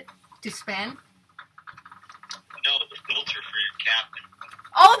COVID to spend? No, the filter for your cabin.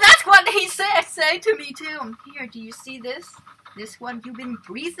 Oh, that's what he said to me too. Here, do you see this? This one you've been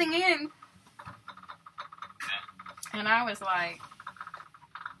breathing in. And I was like,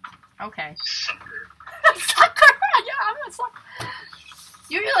 okay. Sucker. Sucker! Yeah, I'm a sucker.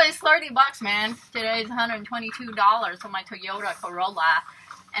 Usually it's $30, man. Today it's $122 for my Toyota Corolla.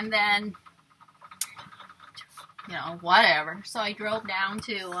 And then, you know, whatever. So I drove down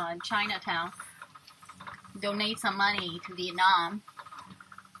to Chinatown, donate some money to Vietnam,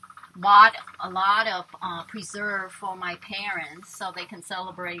 bought a lot of preserve for my parents so they can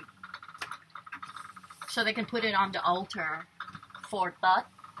celebrate, so they can put it on the altar for Tet,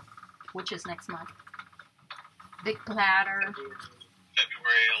 which is next month. Big platter.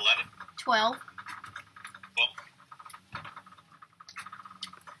 February 11th? 12.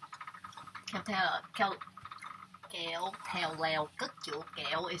 Kẹo theo leo cất chỗ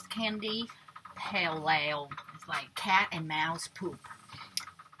kẹo is candy. Theo leo is like cat and mouse poop.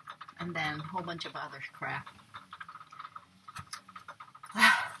 And then a whole bunch of other crap.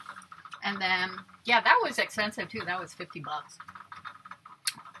 And then, yeah, that was expensive too. That was $50.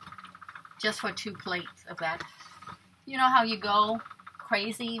 Just for 2 plates of that. You know how you go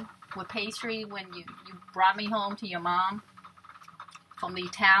crazy with pastry when you brought me home to your mom from the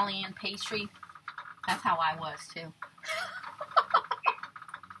Italian pastry? That's how I was too.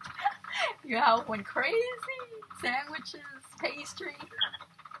 Yeah, went crazy. Sandwiches, pastry.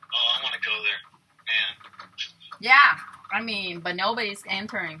 Oh, I want to go there. Man. Yeah, I mean, but nobody's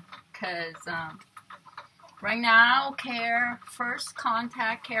entering because right now, first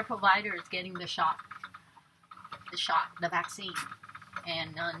contact care provider is getting the shot, the vaccine.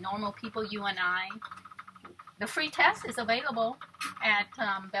 And normal people, you and I, the free test is available at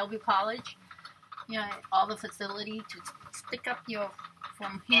Bellevue College. You know, all the facility to stick up your,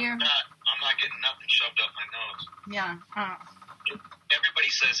 from here. I'm not getting nothing shoved up my nose. Yeah. Everybody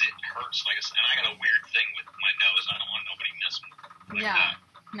says it hurts, like, and I got a weird thing with my nose. I don't want nobody messing with it like that.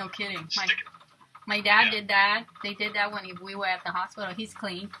 No kidding. Stick it. My dad did that. They did that when we were at the hospital. He's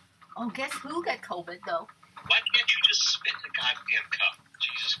clean. Oh, guess who got COVID, though? Why can't you just spit in the goddamn cup?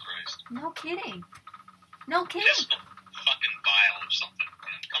 Jesus Christ. No kidding. No kidding. Just a fucking vial or something,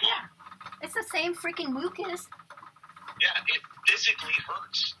 man. Come on. It's the same freaking mucus. Yeah, it physically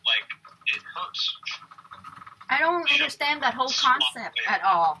hurts. Like, it hurts. I don't understand that whole concept at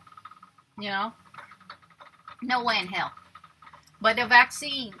all. You know? No way in hell. But the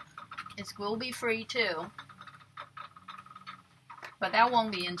vaccine, it will be free too. But that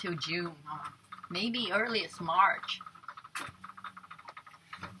won't be until June. Maybe earliest March.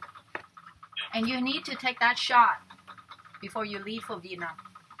 And you need to take that shot before you leave for Vietnam.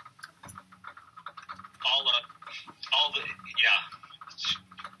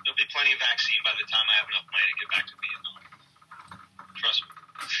 There'll be plenty of vaccine by the time I have enough money to get back to Vietnam. Trust me.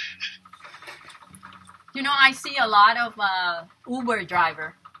 You know, I see a lot of Uber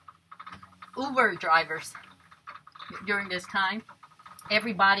drivers during this time.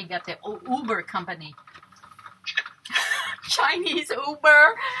 Everybody got their Uber company. Chinese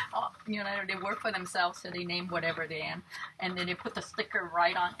Uber. You know, they work for themselves, so they name whatever they am. And then they put the sticker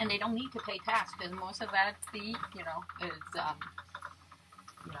right on, and they don't need to pay tax because most of that fee, you know, is,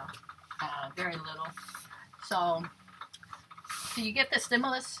 very little. So, do you get the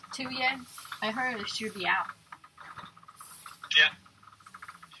stimulus too yet? I heard it should be out. Yeah.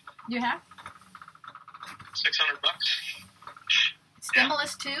 You have? $600.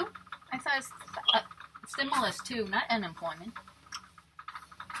 Stimulus too? I thought it's stimulus too, not unemployment.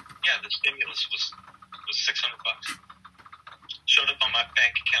 Yeah, the stimulus was $600. Showed up on my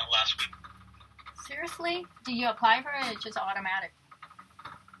bank account last week. Seriously? Do you apply for it? It's just automatic.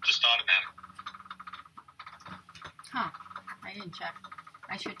 Just automatic. Huh. I didn't check.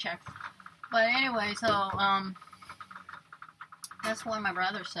 I should check. But anyway, so that's what my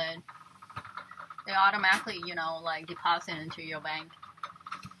brother said. They automatically, you know, like deposit into your bank.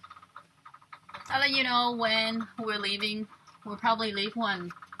 I'll let you know when we're leaving. We'll probably leave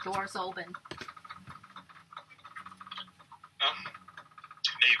when doors open. Well,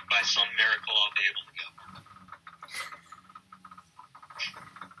 maybe by some miracle I'll be able to go.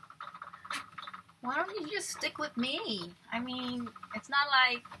 Why don't you just stick with me? I mean, it's not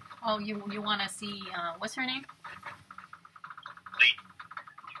like, oh, you want to see, what's her name? Lee.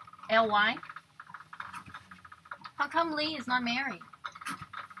 L.Y.? How come Lee is not married?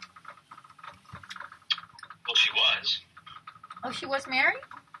 Well, she was. Oh, she was married?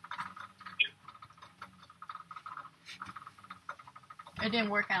 Yeah. It didn't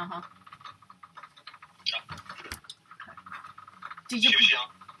work out, huh? No. Did She was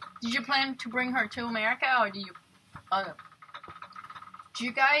young. Did you plan to bring her to America, or do you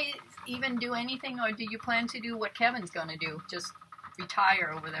guys even do anything, or do you plan to do what Kevin's gonna do, just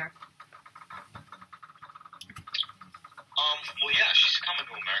retire over there? Well, yeah, she's coming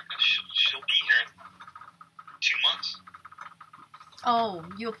to America. She'll be here in 2 months. Oh,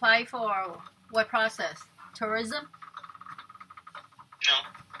 you apply for what process? Tourism? No,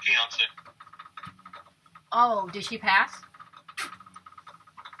 fiance. Oh, did she pass?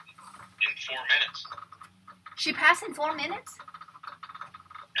 In 4 minutes. She passed in 4 minutes?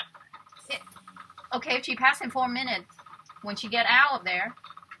 Yeah. Okay, if she passed in 4 minutes, when she get out of there,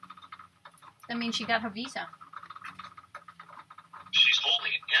 that means she got her visa. She's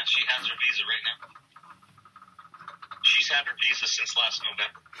holding it. Yeah, she has her visa right now. She's had her visa since last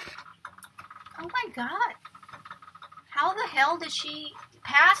November. Oh my God. How the hell did she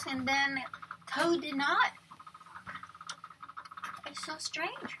pass and then Toad did not? It's so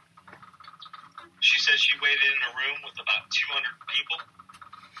strange. She said she waited in a room with about 200 people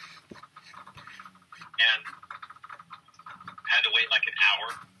and had to wait like an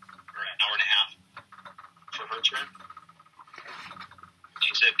hour or an hour and a half for her turn.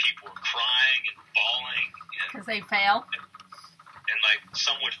 She said people were crying and bawling Because they fail? and like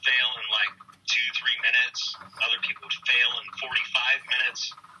some would fail in like 2-3 minutes. Other people would fail in 45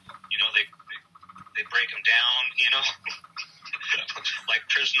 minutes. You know, they break them down, you know, like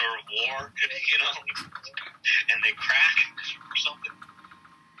prisoner of war, you know, and they crack or something.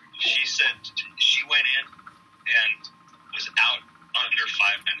 She said she went in and was out under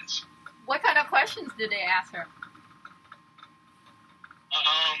 5 minutes. What kind of questions did they ask her?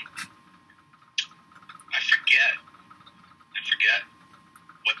 I forget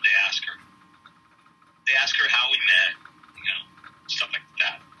what they asked her. They asked her how we met, you know, stuff like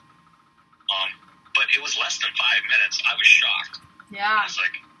that. But it was less than 5 minutes. I was shocked. Yeah. I was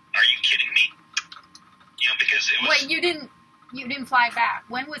like, "Are you kidding me?" You know, because it was. Wait, you didn't fly back.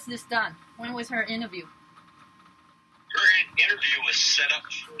 When was this done? When was her interview? Her interview was set up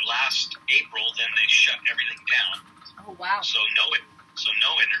for last April. Then they shut everything down. Oh wow. So no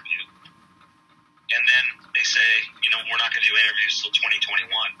interview. And then they say, you know, we're not going to do interviews till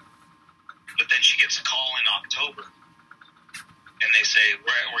 2021. But then she gets a call in October, and they say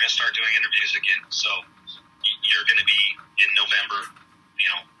we're going to start doing interviews again. So you're going to be in November,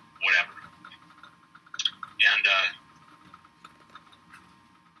 you know, whatever. And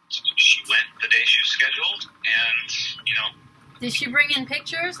she went the day she was scheduled, and, you know. Did she bring in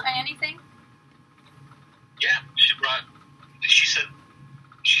pictures or anything? Yeah, she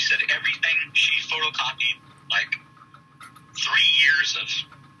said everything. She photocopied, like, 3 years of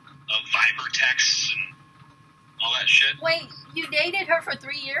Viber texts and all that shit. Wait, you dated her for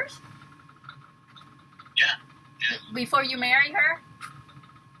 3 years? Yeah. Before you married her?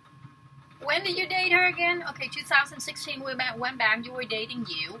 When did you date her again? Okay, 2016 we went back. You were dating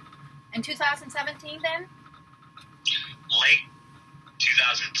you. In 2017 then? Late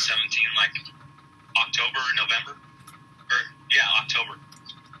 2017, like October, November. October.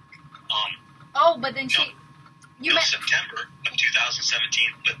 Oh, but then you met September of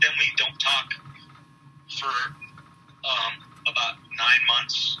 2017. But then we don't talk for about 9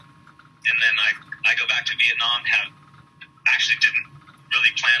 months, and then I go back to Vietnam. Actually didn't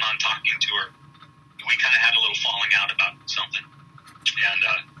really plan on talking to her. We kind of had a little falling out about something, and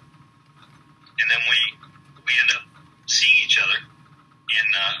then we end up seeing each other in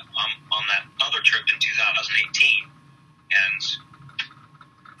on that other trip in 2018, and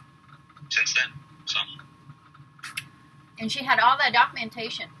since then, so. And she had all that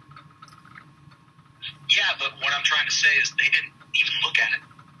documentation. Yeah, but what I'm trying to say is they didn't even look at it.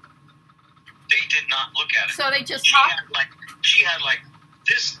 They did not look at it. So they just talked? She had like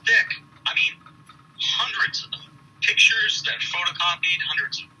this thick, I mean, hundreds of pictures that photocopied,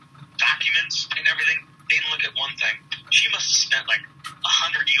 hundreds of documents and everything. They didn't look at one thing. She must have spent like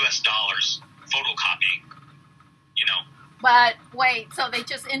 $100 photocopying, you know. But wait, so they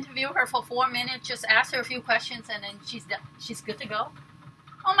just interview her for 4 minutes, just ask her a few questions, and then she's good to go?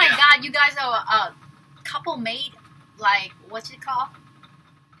 Oh my God, you guys are a couple made, like, what's it called?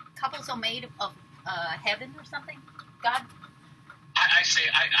 Couples are made of heaven or something? God? I say,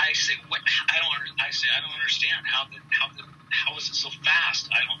 what? I don't understand. How is it so fast?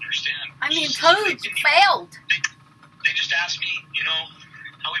 I don't understand. I mean, codes failed. They just asked me, you know,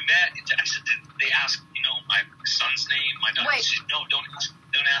 how we met. I said, did they ask, you know, my son's name, my daughter? Wait. Said, no,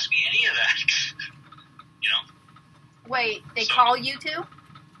 don't ask me any of that. You know. Wait, they call you too?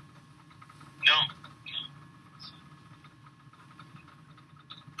 No.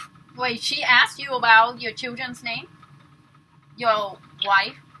 Wait, she asked you about your children's name? Your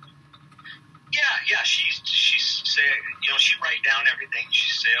wife? Yeah. She say, you know, she write down everything.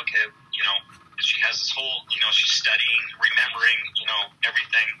 She say, okay, you know, she has this whole, you know, she's studying, remembering, you know,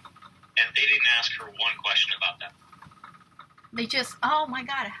 everything. And they didn't ask her one question about that. They just, oh my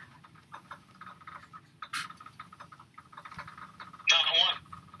God. Not one.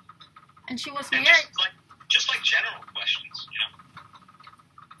 And she was and married. Just like general questions, you know.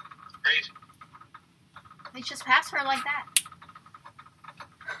 Crazy. They just passed her like that.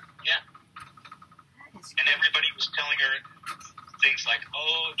 Yeah. That is and everybody was telling her things like,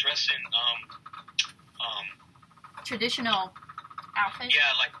 oh, dress in traditional outfit.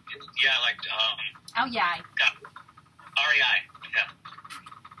 Yeah, like oh yeah. REI. Yeah.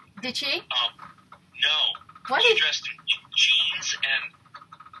 Did she? No. What she did dressed in jeans and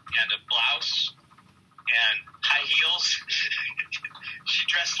a blouse and high heels. She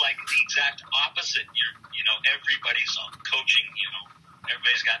dressed like the exact opposite. You know, everybody's coaching. You know,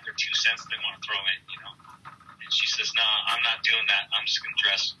 everybody's got their 2 cents they want to throw in. You know, and she says, "No, I'm not doing that. I'm just gonna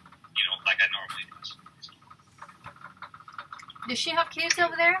dress, you know, like I normally dress." Does she have kids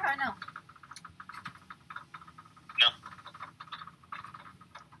over there or no? No.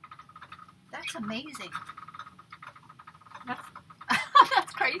 That's amazing.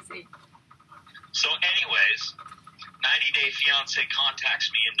 That's crazy. So, anyways, 90 Day Fiancé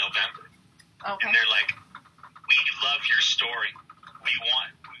contacts me in November, Okay. and they're like, "We love your story. We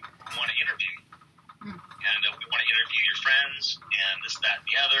want to interview you, and we want to interview your friends, and this, that, and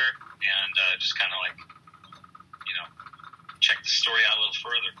the other, and just kind of like, you know, check the story out a little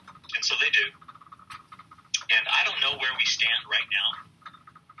further." And so they do. And I don't know where we stand right now,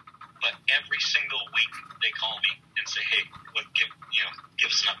 but every single week they call me and say, "Hey, give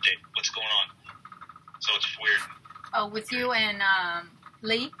us an update. What's going on?" So it's weird. Oh, with you and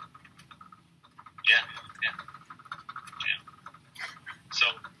Lee? Yeah. So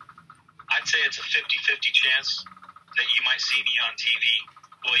I'd say it's a 50-50 chance that you might see me on TV.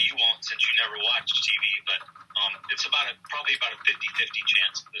 Well, you won't since you never watch TV, but it's probably about a 50-50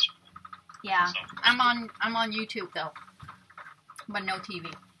 chance at this point. Yeah. So, I'm on YouTube though, but no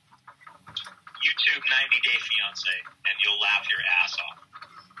TV. YouTube 90 Day Fiancé, and you'll laugh your ass off.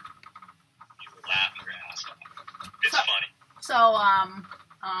 You will laugh your ass off. It's funny. So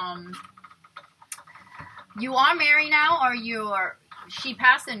you are married now, or she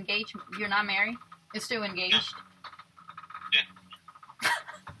passed the engagement? You're not married? Is still engaged? Yeah.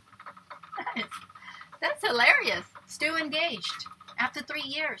 That's hilarious. Still engaged after 3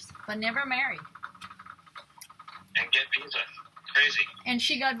 years, but never married. And get visa. Crazy. And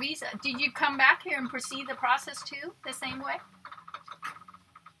she got visa. Did you come back here and proceed the process too, the same way?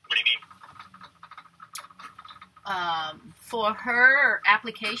 What do you mean? For her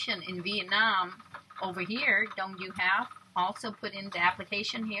application in Vietnam over here, don't you have also put in the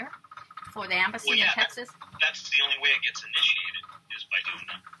application here for the embassy in Texas? That's the only way it gets initiated is by doing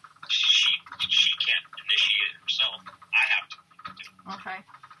that. She can't initiate it herself. I have to. Okay.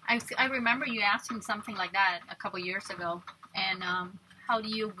 I remember you asking something like that a couple years ago. And how do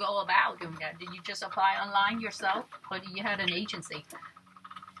you go about doing that? Did you just apply online yourself, or do you have an agency?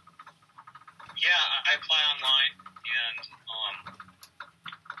 Yeah, I apply online, and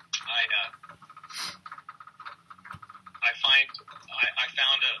I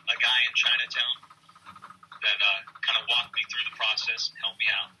found a guy in Chinatown that kind of walked me through the process and helped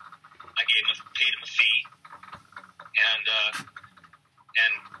me out. I paid him a fee, and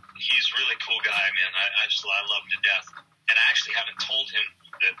he's a really cool guy, man. I love him to death. And I actually haven't told him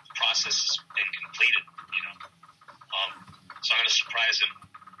that the process has been completed, you know. So I'm going to surprise him,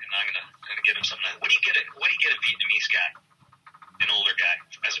 and I'm going to get him something. What do you get a Vietnamese guy, an older guy,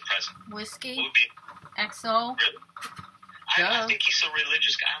 as a present? Whiskey, what would be XO. Really? I think he's a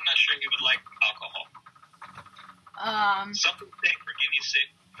religious guy. I'm not sure he would like alcohol. Something safe for give me a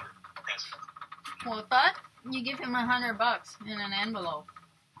safe for present. Well, but you give him $100 in an envelope.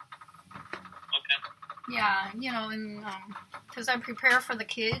 Okay. Yeah, you know, and because I prepare for the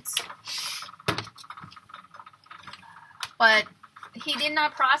kids. But he did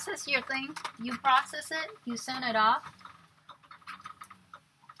not process your thing. You process it. You send it off.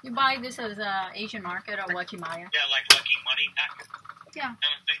 You buy this as Asian market or what you buy it. Yeah, like Lucky Money packet. Yeah. Kind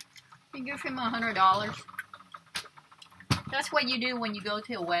of thing. You give him $100. That's what you do when you go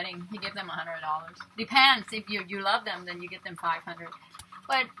to a wedding. You give them $100. Depends. If you love them, then you get them $500.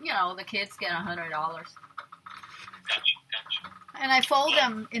 But, you know, the kids get $100. Gotcha. And I fold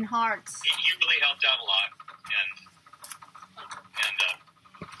them in hearts. He really helped out a lot.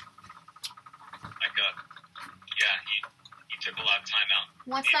 He took a lot of time out.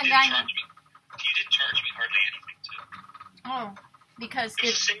 What's that guy? He didn't charge me hardly anything, too. Oh, because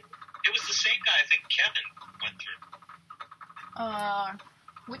it was the same guy I think Kevin went through.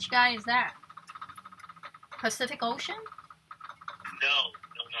 Which guy is that? Pacific Ocean? No.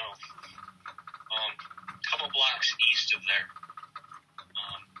 A couple blocks east of there.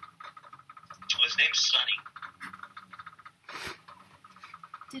 His name's Sonny.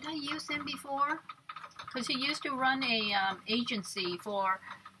 Did I use him before? Because he used to run a agency for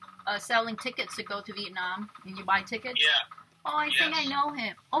selling tickets to go to Vietnam, and you buy tickets. Yeah. Oh, I think I know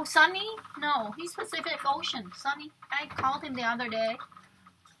him. Oh, Sonny? No, he's Pacific Ocean. Sonny. I called him the other day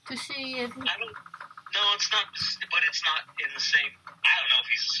to see if. No, it's not. But it's not in the same. I don't know if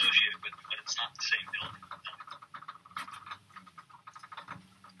he's associated with, but it's not the same building. No.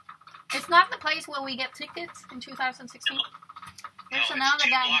 It's not the place where we get tickets in 2016. No. There's no, another it's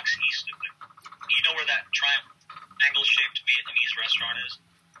 2 guy. blocks east of there. You know where that triangle-shaped Vietnamese restaurant is?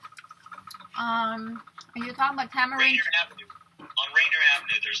 Are you talking about Tamarind? Rainier Avenue. On Rainier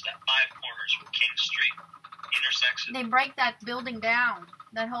Avenue, there's that 5 corners where King Street intersects. They break that building down.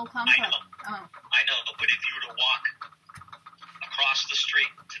 That whole complex. I know, but if you were to walk across the street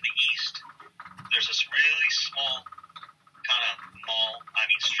to the east, there's this really small kind of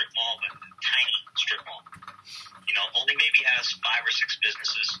strip mall, but tiny strip mall. You know, only maybe has 5 or 6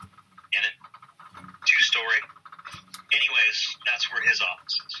 businesses in it. 2-story. Anyways, that's where his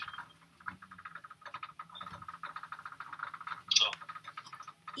office is. So.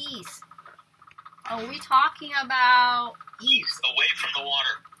 East. Are we talking about east? Away from the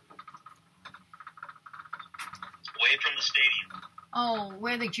water. Away from the stadium. Oh,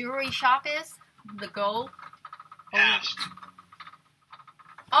 where the jewelry shop is? The gold? Past.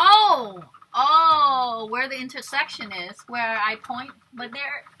 Oh, where the intersection is, where I point, but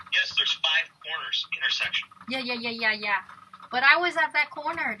there. Yes, there's 5 corners intersection. Yeah. But I was at that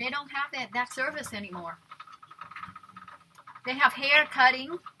corner. They don't have that service anymore. They have hair cutting.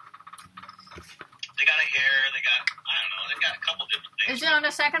 They got a hair. They got they got a couple different things. Is it on the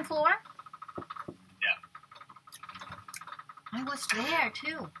 2nd floor? Yeah. I was there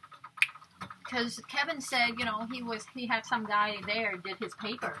too. Because Kevin said, you know, he had some guy there did his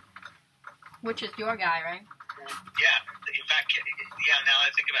paper, which is your guy, right? Yeah. In fact, now I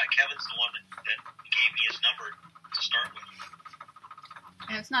think about it, Kevin's the one that gave me his number to start with.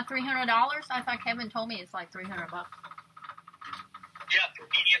 And it's not $300? I thought Kevin told me it's like $300. Yeah, for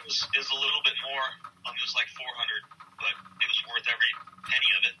me it it was a little bit more. It was like 400, but it was worth every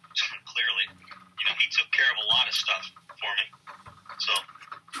penny of it. Clearly, he took care of a lot of stuff for me. So.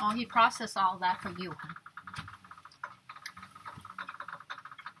 Oh, he processed all that for you, huh?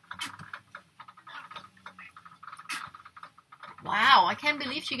 Wow, I can't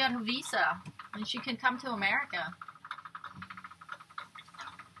believe she got her visa and she can come to America.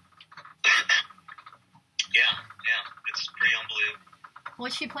 Yeah, it's pretty unbelievable.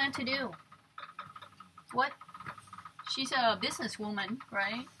 What's she plan to do? What? She's a businesswoman,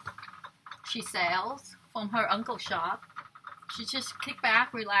 right? She sells from her uncle's shop. She just kick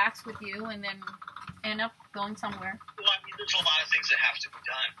back, relax with you, and then end up going somewhere. Well, I mean, there's a lot of things that have to be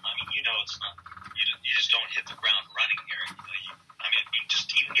done. I mean, it's not, you just don't hit the ground running here.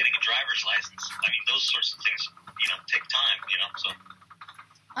 Just even getting a driver's license. I mean, those sorts of things, take time, so.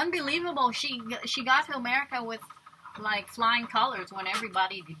 Unbelievable. She got to America with, like, flying colors when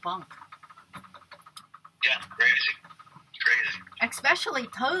everybody debunked. Yeah, crazy. Especially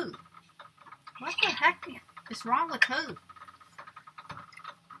Toad. What the heck is wrong with Toad?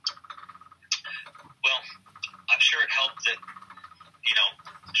 Well, I'm sure it helped that,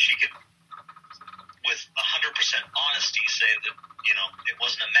 she could, with 100% honesty, say that, it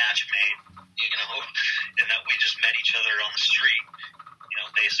wasn't a match made, and that we just met each other on the street,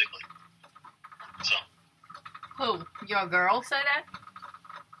 basically. So. Who? Your girl say that?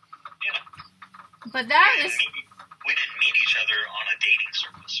 Yeah. But that we is... We didn't meet each other on a dating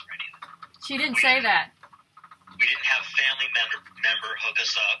service or anything. She didn't say that. We didn't have family member hook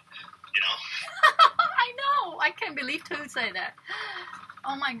us up, I know. I can't believe Toad say that.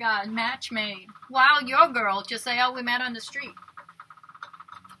 Oh my God, match made. Wow, your girl just say, oh, we met on the street.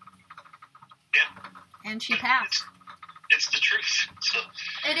 Yeah. And she passed. It's the truth. So.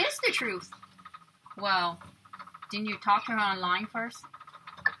 It is the truth. Well, didn't you talk to her online first?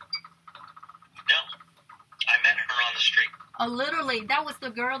 No. I met her on the street. Oh, literally, that was the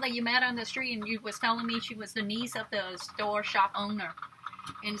girl that you met on the street, and you was telling me she was the niece of the store shop owner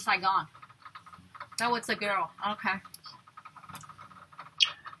in Saigon. That was the girl. Okay.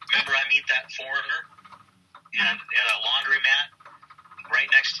 Remember, I meet that foreigner at a laundromat right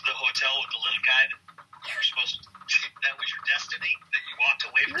next to the hotel with the little guy that you were supposed to. That was your destiny. That you walked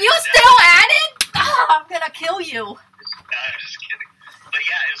away from. You still at it? Oh, I'm gonna kill you. I'm just kidding. But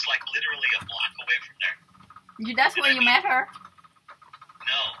yeah, it was like literally a block away from there. That's where you met her?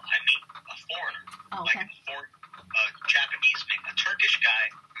 No, I meet a foreigner. Oh, okay. Like a Japanese, a Turkish guy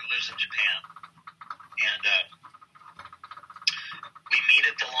who lives in Japan. And we meet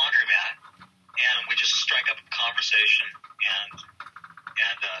at the laundromat, and we just strike up a conversation, and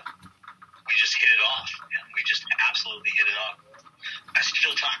we just hit it off. And we just absolutely hit it off. I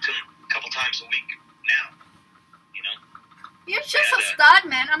still talk to him a couple times a week now. You're just a stud,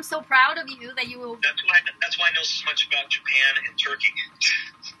 man. I'm so proud of you that you will... That's why I know so much about Japan and Turkey.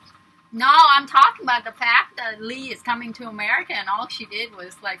 No, I'm talking about the fact that Lee is coming to America, and all she did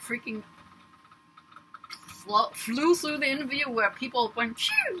was, like, freaking flew through the interview where people went,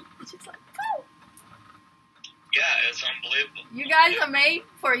 shoo! And she's like, oh! Yeah, it's unbelievable. You guys are made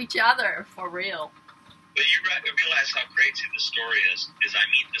for each other, for real. But you realize how crazy the story is I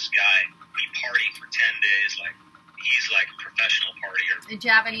meet this guy, we party for 10 days, like, he's like a professional partier. The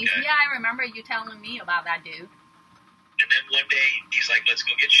Japanese, okay? Yeah, I remember you telling me about that dude. And then one day, he's like, let's go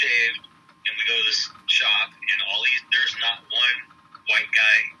get shaved, and we go to this shop, and there's not one white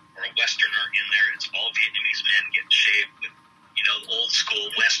guy or a Westerner in there, it's all Vietnamese men getting shaved with, old school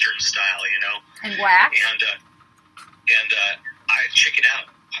Western style, And wax? And I chicken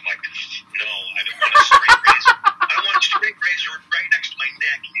out. I'm like, no, I don't want a straight razor. I don't want a straight razor right next to my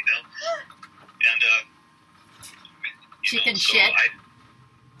neck, And, chicken shit. And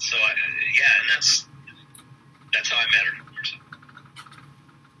that's how I met her.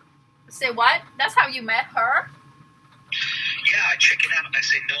 Say what? That's how you met her? Yeah, I chicken out and I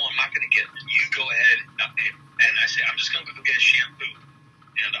say, no, I'm not going to get it. You go ahead. And I say, I'm just going to go get a shampoo.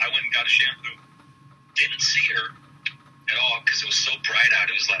 And I went and got a shampoo. Didn't see her at all because it was so bright out.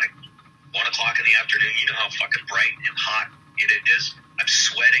 It was like 1 o'clock in the afternoon. You know how fucking bright and hot it is. I'm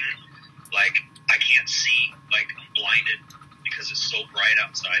sweating like I can't see. Like I'm blinded because it's so bright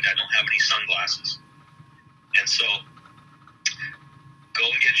outside. I don't have any sunglasses. And so go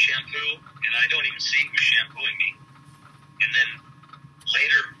and get shampoo, and I don't even see who's shampooing me. And then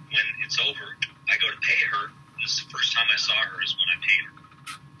later, when it's over, I go to pay her. This is the first time I saw her is when I paid her.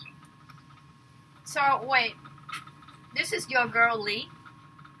 So, wait. This is your girl, Lee?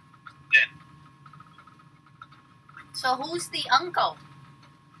 Yeah. So, who's the uncle?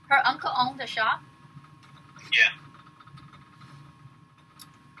 Her uncle owned the shop? Yeah.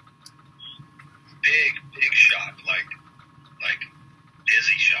 big shock, like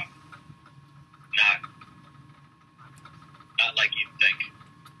dizzy shock. Not like you'd think.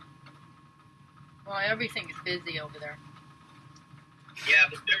 Well, everything is busy over there. Yeah,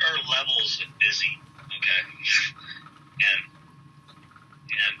 but there are levels of busy, okay?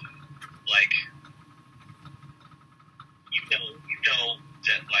 and like you know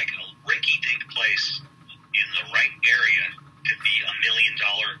that like a rinky-dink place in the right area could be $1 million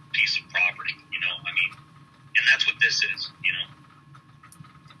piece of property, you know? I mean, and that's what this is, you know?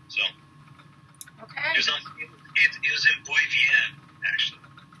 So, Okay. it was in Bouvienne, actually.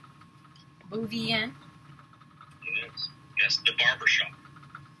 Bouvienne? It is. Yes, the barber shop.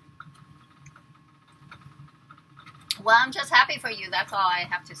 Well, I'm just happy for you. That's all I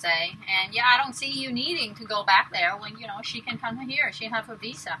have to say. And yeah, I don't see you needing to go back there when, you know, she can come here. She have a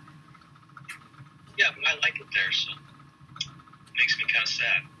visa. Yeah, but I like it there, so it makes me kind of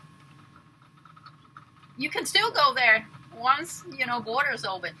sad. You can still go there once, you know, borders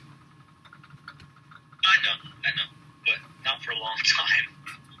open. I know, but not for a long time.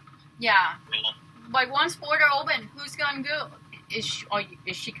 Yeah. For a long But once border open, who's going to go? Is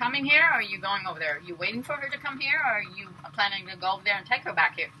she coming here, or are you going over there? Are you waiting for her to come here, or are you planning to go over there and take her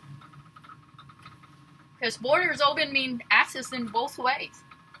back here? Because borders open mean access in both ways.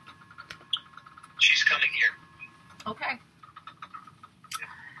 She's coming here. Okay.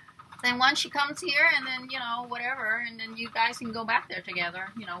 Then once she comes here, and then, you know, whatever, and then you guys can go back there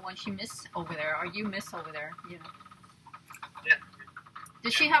together, you know, when she miss over there, or you miss over there, you know. Yeah.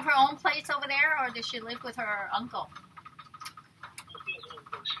 Does she have her own place over there, or does she live with her uncle?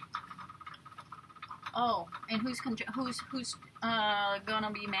 Oh, and who's gonna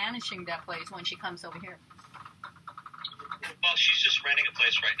be managing that place when she comes over here? Well, she's just renting a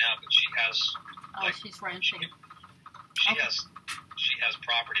place right now, but she has. Oh, she's renting. She Okay. has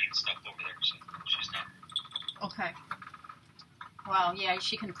property and stuff over there, so she's not. Okay. Well, yeah,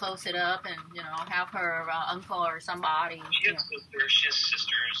 she can close it up and, you know, have her uncle or somebody. She has sisters. She has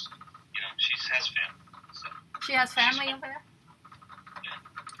sisters. You know, she has family. So she has family over there.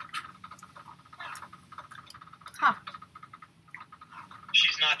 Huh.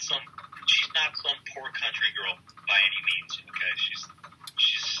 She's not some poor country girl by any means. Okay, she's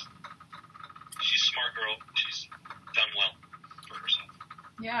a smart girl. She's done well for herself.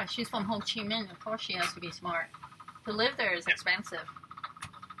 Yeah, she's from Ho Chi Minh. Of course, she has to be smart. To live there is expensive.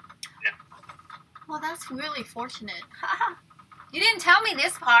 Yeah. Well, that's really fortunate. You didn't tell me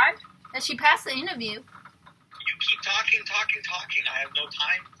this part that she passed the interview. You keep talking. I have no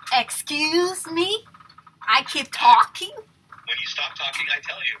time. Excuse me? I keep talking? When you stop talking, I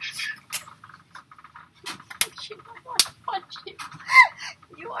tell you. She might want to punch you.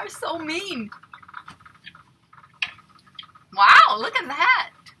 You are so mean. Wow, look at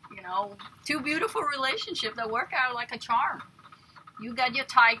that. You know, two beautiful relationships that work out like a charm. You got your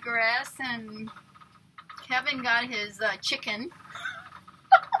tigress, and Kevin got his chicken.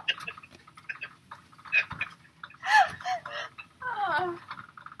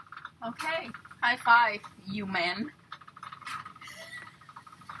 Okay, high five, you men.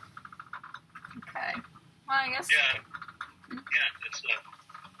 Okay, well, I guess. Yeah, it's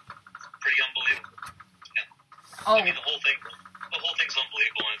pretty unbelievable. Yeah. Oh. I mean, the whole thing's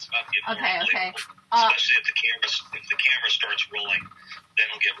unbelievable, and it's about to get more Okay. unbelievable. Especially if the camera starts rolling, then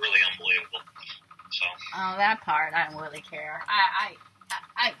it'll get really unbelievable. So. Oh, that part I don't really care.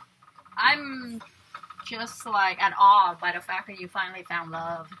 I'm just like at awe by the fact that you finally found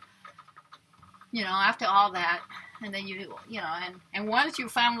love. You know, after all that, and then you know, and once you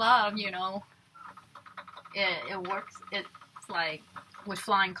found love, you know, it works. It's like with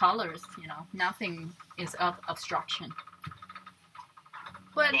flying colors. You know, nothing is of obstruction.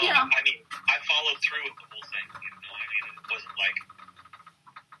 But Well, you know, I mean, I followed through with the whole thing. You know, I mean, it wasn't like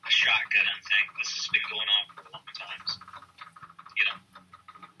a shotgun thing. This has been going on for a long time. You know.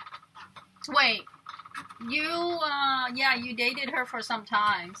 wait, you dated her for some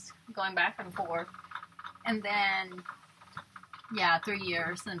times, going back and forth, and then 3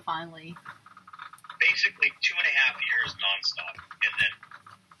 years, and finally. Basically 2.5 years nonstop, and then,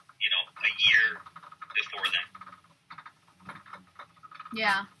 you know, a year before then.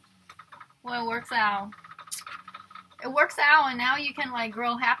 Yeah. Well, it works out. It works out, and now you can like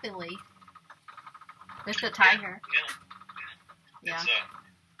grow happily with the tiger. Yeah. It's a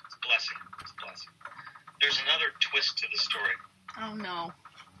blessing. It's a blessing. There's another twist to the story. Oh no.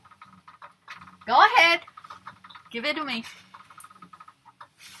 Go ahead. Give it to me.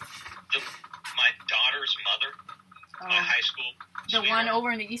 My daughter's mother, my high school The sweetheart, one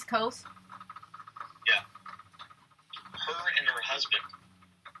over in the East Coast? Yeah. Her and her husband,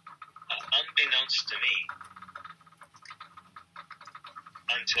 unbeknownst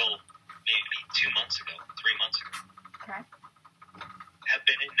until maybe 2 months ago, 3 months ago, Okay. have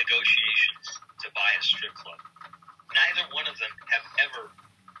been in negotiations to buy a strip club. Neither one of them have ever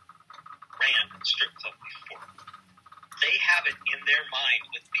ran a strip club before. They have it in their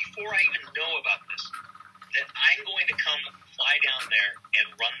mind, before I even know about this, that I'm going to come fly down there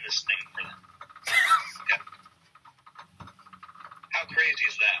and run this thing for them. Okay. How crazy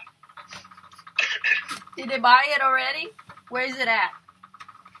is that? Did they buy it already? Where is it at?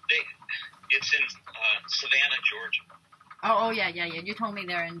 It's in Savannah, Georgia. Oh, yeah. You told me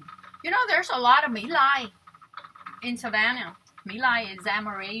there. And there's a lot of My Lai in Savannah. My Lai is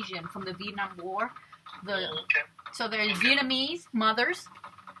Amerasian from the Vietnam War. Okay. So there's Vietnamese mothers.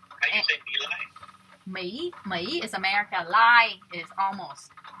 How you say My Lai? Mỹ is America. Lai is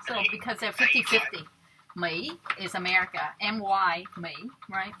almost. So because they're 50-50. Mỹ is America. M-Y, Mỹ,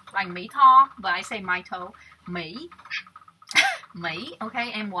 right? Like Mỹ Tho, but I say Mai To. Mỹ. Mỹ,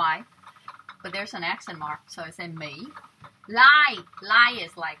 okay, M-Y. But there's an accent mark, so I say Mỹ. Lai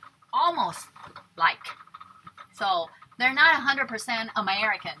is like, almost like. So they're not 100%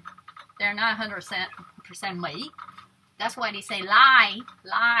 American. They're not 100% Mỹ. That's why they say Lai.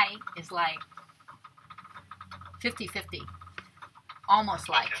 Lai is like 50-50. Almost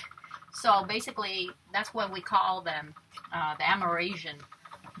like. Okay. So basically, that's what we call them, the Amerasian.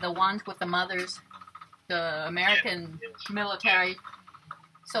 The ones with the mothers, the American military.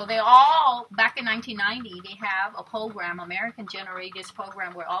 So they all, back in 1990, they have a program, American generated this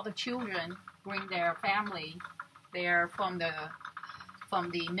program where all the children bring their family there from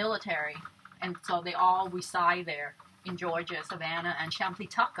the military. And so they all reside there in Georgia, Savannah, and Champlain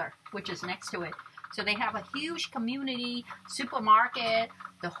Tucker, which is next to it. So they have a huge community, supermarket,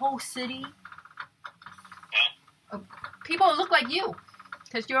 the whole city. People look like you,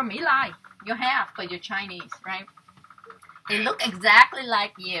 because you're My Lai. You're half, but you're Chinese, right? They look exactly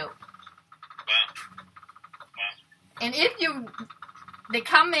like you. Wow. And if they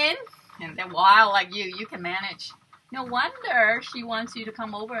come in, and they're wild like you can manage. No wonder she wants you to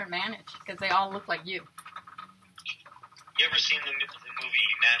come over and manage, because they all look like you. You ever seen the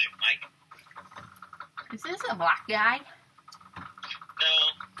movie Magic Mike? Is this a black guy?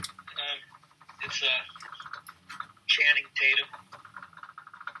 No. It's Channing Tatum.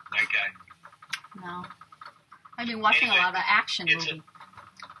 White guy. No. I've been watching a lot of action movies.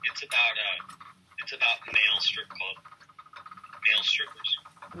 It's about male strip club. Male strippers.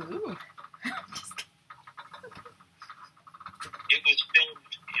 Ooh. It was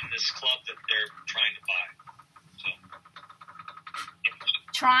filmed in this club that they're trying to buy. So.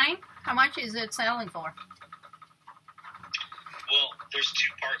 Trying? How much is it selling for? Well, there's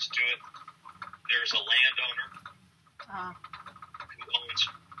two parts to it. There's a landowner who owns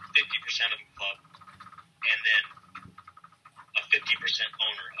 50% of the club, and then a 50%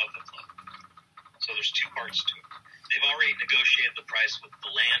 owner of the club. So there's two parts to it. They've already negotiated the price with the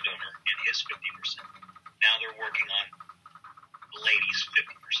landowner and his 50%. Now they're working on the lady's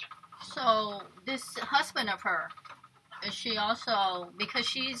 50%. So this husband of her, is she also, because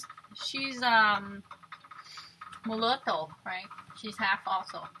she's mulatto, right? She's half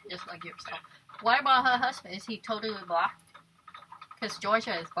also, just like yourself. What about her husband? Is he totally black? Because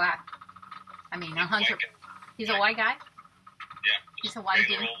Georgia is black. I mean, 100. He's a white guy? Yeah. He's a white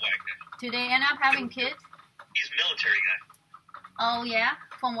dude. White guy. Do they end up having kids? He's a military guy. Oh, yeah?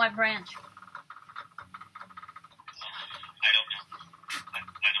 From what branch? I don't know. I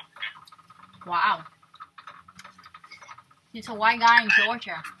don't remember. Wow. He's a white guy in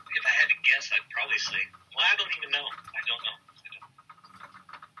Georgia. If I had to guess, I'd probably say, well, I don't even know. I don't know.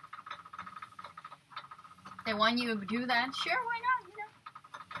 They want you to do that? Sure, why not?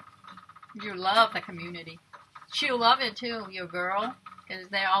 You love the community. She'll love it too, your girl, because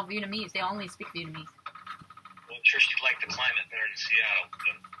they're all Vietnamese. They only speak Vietnamese. Well, I'm sure she'd like the climate better in Seattle.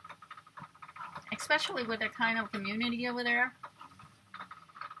 But... Especially with that kind of community over there.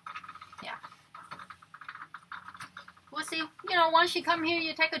 Yeah. We'll see. Once you come here,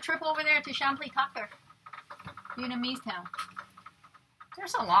 you take a trip over there to Champlain Tucker, Vietnamese town.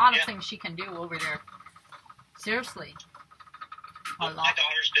 There's a lot of things she can do over there. Seriously. Well, my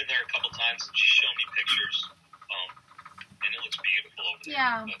daughter's been there a couple times, and she's shown me pictures, and it looks beautiful over there.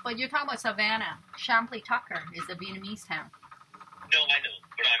 Yeah, but you're talking about Savannah. Champlain Tucker is a Vietnamese town. No, I know,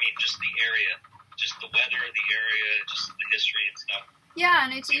 but I mean just the area, just the weather of the area, just the history and stuff. Yeah,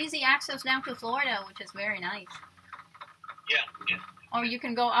 and it's easy access down to Florida, which is very nice. Yeah. Or you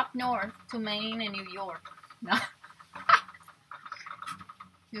can go up north to Maine and New York. No.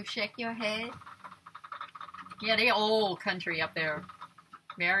 You shake your head. Yeah, they're old country up there.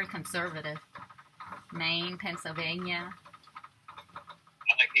 Very conservative. Maine, Pennsylvania.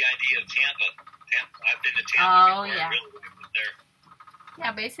 I like the idea of Tampa. I've been to Tampa Oh, before. yeah. I really like it there.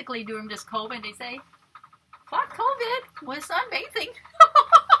 Yeah, basically during this COVID, they say, fuck COVID, we're sunbathing.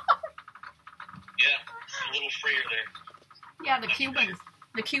 Yeah, it's a little freer there. Yeah, the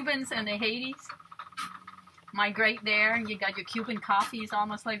Cubans and the Haitis migrate there, and you got your Cuban coffee. It's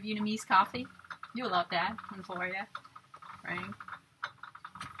almost like Vietnamese coffee. You love that in Florida, right?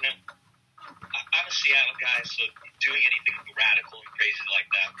 Yeah. I'm a Seattle guy, so doing anything radical and crazy like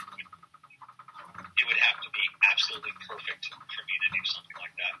that, it would have to be absolutely perfect for me to do something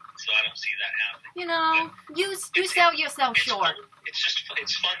like that. So I don't see that happening. You know, you sell yourself short.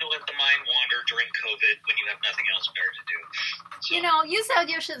 It's fun to let the mind wander during COVID when you have nothing else better to do. So, You know, you sell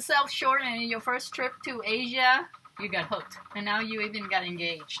yourself short, and in your first trip to Asia, you got hooked, and now you even got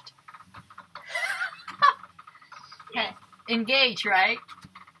engaged. Okay, engaged, right?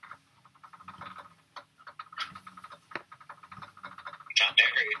 not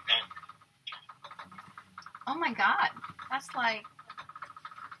married, no. Oh my God, that's like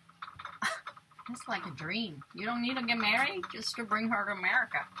a dream. You don't need to get married just to bring her to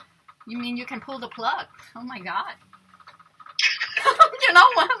America. You mean you can pull the plug? Oh my God. You know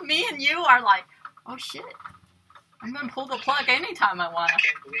what? Me and you are like, oh shit. I'm gonna pull the plug anytime I want. I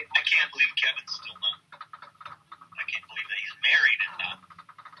can't believe Kevin's still not. I can't believe that he's married and not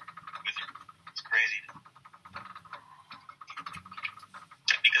with her. It's crazy.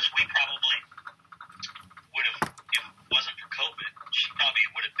 Because we probably would have, if it wasn't for COVID, she probably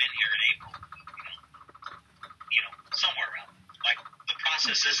would have been here in April. You know, somewhere around. Like, the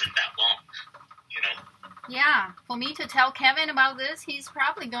process isn't that long, you know? Yeah, for me to tell Kevin about this, he's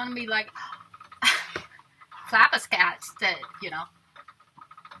probably gonna be like flabbergasted, you know.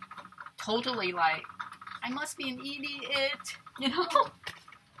 Totally like, I must be an idiot, you know.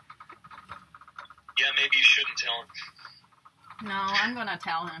 Yeah, maybe you shouldn't tell him. No, I'm gonna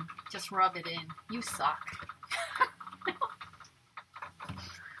tell him. Just rub it in. You suck.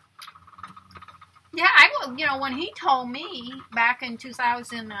 Yeah, I will. You know, when he told me back in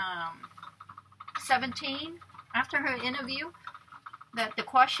 2017, after her interview, that the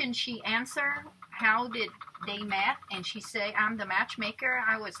question she answered, how did they met, and she said, I'm the matchmaker,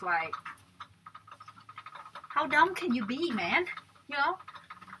 I was like, how dumb can you be, man? You know?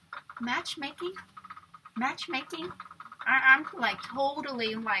 Matchmaking? I'm like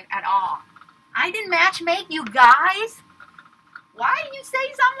totally like at all. I didn't matchmake you guys. Why did you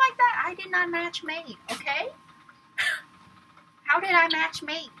say something like that? I did not matchmake, okay? How did I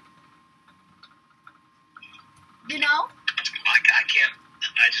matchmake? You know? I can't.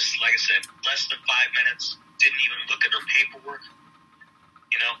 I just, like I said, less than 5 minutes, didn't even look at her paperwork,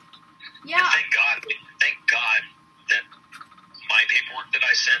 you know? Yeah. And thank God that my paperwork that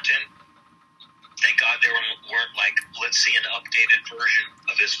I sent in, thank God there weren't like, let's see an updated version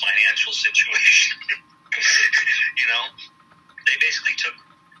of his financial situation. You know? They basically took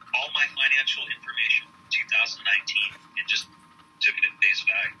all my financial information from 2019 and just took it at face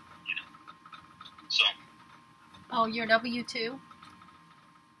value, you know? So. Oh, your W-2?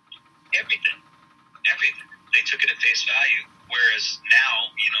 Everything. They took it at face value. Whereas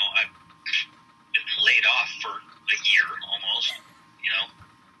now, you know, I've been laid off for a year almost, you know?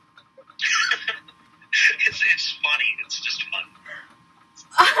 It's funny. It's just fun.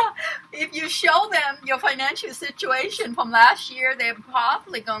 If you show them your financial situation from last year, they're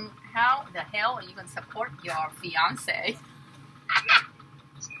probably going, how the hell are you going to support your fiance?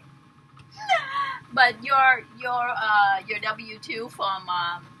 But your W-2 from,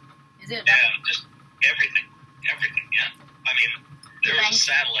 is it? Yeah, just everything, yeah. I mean, there was a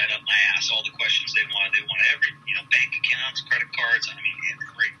satellite up my ass, all the questions they wanted. They wanted every, you know, bank accounts, credit cards, I mean,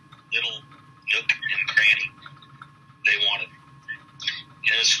 every little nook and cranny they wanted.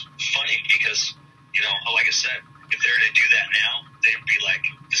 And it was funny because, you know, like I said, if they were to do that now, they'd be like,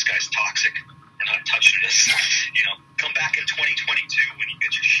 this guy's toxic. We're not touching this. You know, come back in 2022 when you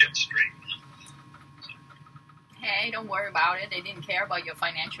get your shit straight. Hey, don't worry about it. They didn't care about your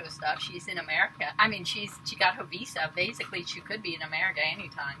financial stuff. She's in America. I mean, she got her visa. Basically, she could be in America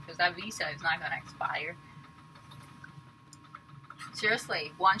anytime because that visa is not going to expire.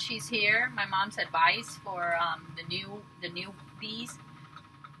 Seriously, once she's here, my mom's advice for the newbies.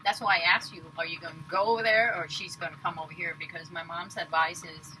 That's why I asked you, are you going to go over there or she's going to come over here? Because my mom's advice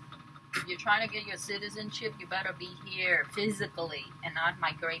is, if you're trying to get your citizenship, you better be here physically and not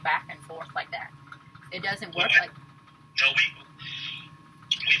migrate back and forth like that. It doesn't work like... No,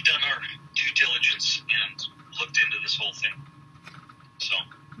 we've done our due diligence and looked into this whole thing. So...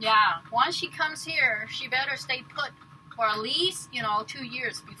 Yeah, once she comes here, she better stay put for at least, 2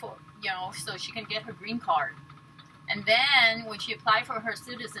 years before, so she can get her green card. And then when she applied for her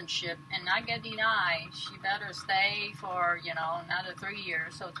citizenship and not get denied, she better stay for, another 3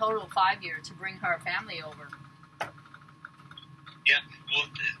 years. So total 5 years to bring her family over. Yeah, well,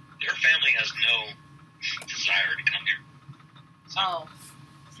 her family has no desire to come here. So Oh,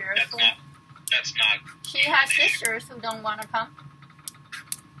 seriously? That's not. She has sisters who don't want to come.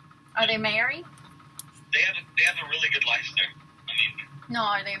 Are they married? They have a really good life there. I mean, No,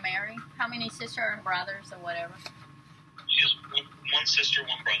 are they married? How many sisters or brothers or whatever? she has one sister,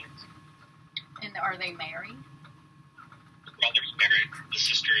 one brother. And are they married? The brother's married. The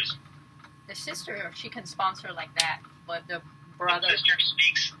sister is. The sister, she can sponsor like that, but the brother. The sister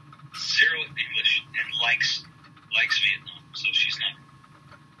speaks zero English and likes Vietnam, so she's not.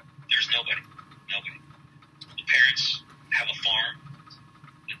 There's nobody. The parents have a farm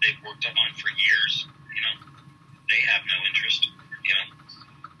that they've worked on for years. They have no interest.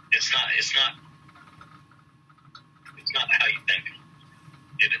 It's not how you think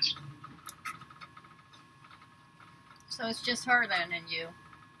it is. So it's just her then and you.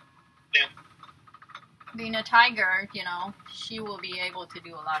 Yeah. Being a tiger, she will be able to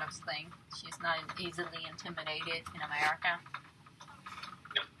do a lot of things. She's not easily intimidated in America.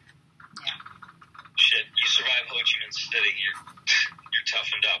 Yep. Yeah. Shit, you survive Ho Chi Minh City, you're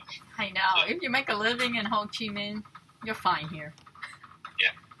toughened up. I know. If you make a living in Ho Chi Minh, you're fine here.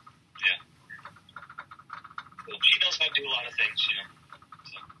 Yeah. Well, she knows how to do a lot of things,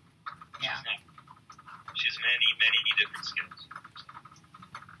 So Yeah. She has many different skills.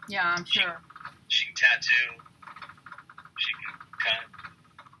 Yeah, I'm sure. She can tattoo. She can cut.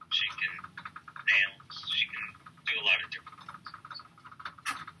 She can nails. She can do a lot of different things.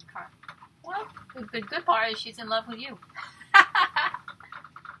 Okay. Well, the good part is she's in love with you.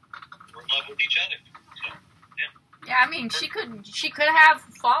 We're in love with each other. So, Yeah, I mean, she could have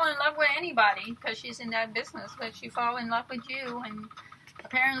fallen in love with anybody because she's in that business, but she fall in love with you, and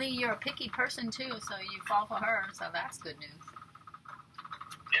apparently you're a picky person too, so you fall for her, so that's good news.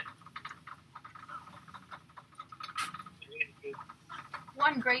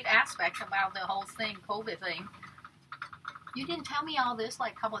 One great aspect about the whole thing, COVID thing, you didn't tell me all this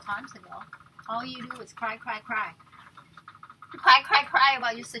like a couple of times ago. All you do is cry. Cry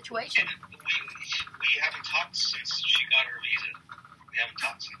about your situation. And we haven't talked since she got her visa. We haven't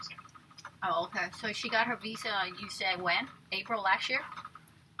talked since then. Oh, okay. So she got her visa, you said when? April last year?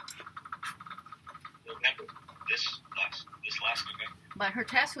 November. This last November. But her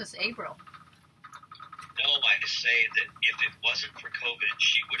test was April. No, I say that if it wasn't for COVID,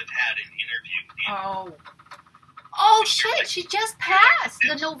 she would have had an interview. Oh shit, she just passed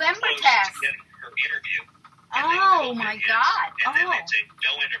the November test. Getting her interview. Oh my god. And then they'd say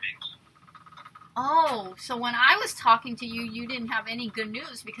no interviews. Oh, so when I was talking to you, you didn't have any good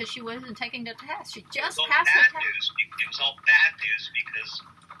news because she wasn't taking the test. She just passed the test. It was all bad news because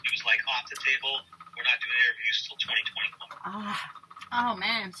it was like off the table. We're not doing interviews till 2021. Oh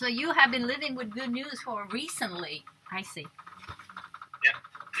man, so you have been living with good news for recently. I see. Yeah.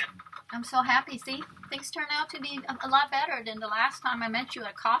 I'm so happy. See, things turn out to be a lot better than the last time I met you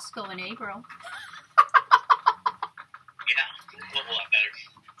at Costco in April. Yeah, a lot better.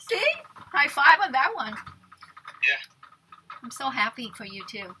 See? High five on that one. Yeah. I'm so happy for you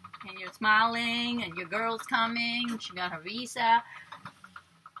too. And you're smiling, and your girl's coming. She got her visa.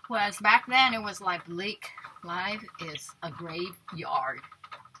 Whereas back then it was like bleak. Life is a graveyard.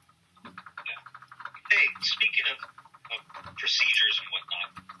 Yeah. Hey, speaking of procedures and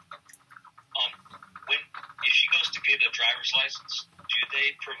whatnot, if she goes to get a driver's license, do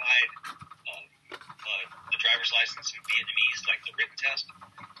they provide the driver's license in Vietnamese, like the written test,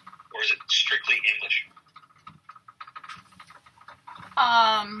 or is it strictly English?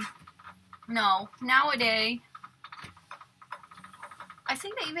 No. Nowadays, I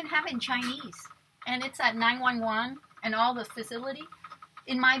think they even have it in Chinese. And it's at 911 and all the facility.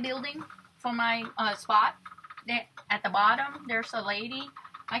 In my building, for my spot, at the bottom, there's a lady.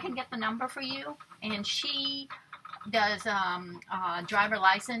 I can get the number for you. And she does driver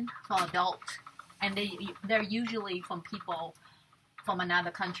license for adults. And they're usually from people from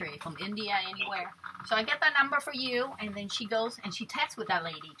another country, from India, anywhere. So I get that number for you, and then she goes and she texts with that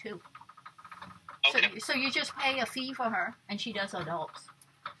lady too. Okay. So you just pay a fee for her, and she does adults.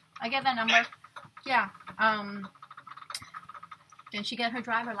 I get that number. Yeah. Then she get her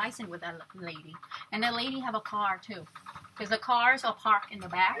driver license with that lady, and that lady have a car too, because the cars are parked in the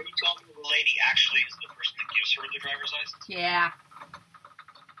back. Are you telling me the lady actually is the person that gives her the driver's license? Yeah.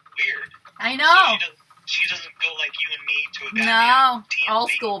 Weird. I know. So she doesn't go like you and me to a goddamn No. DMV,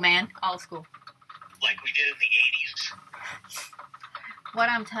 Old school, man. Old school. like we did in the 80s. What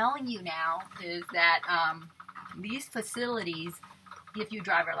I'm telling you now is that these facilities give you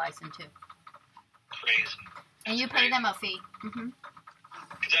driver license too. Crazy. And you pay them a fee. Mm-hmm.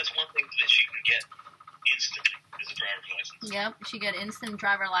 Because that's one thing that she can get instantly is a driver's license. Yep, she get instant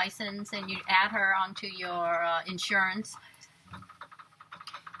driver license, and you add her onto your insurance.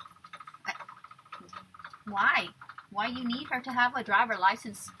 Why? Why you need her to have a driver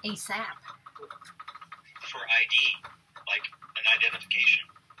license ASAP? For ID, like an identification.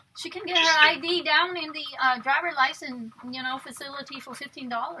 She can get her ID down in the driver license, facility for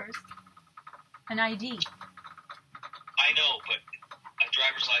 $15. An ID. I know, but a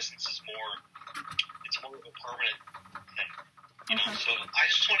driver's license is it's more of a permanent thing. You know, so I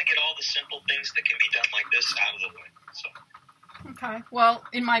just want to get all the simple things that can be done like this out of the way. So. Okay. Well,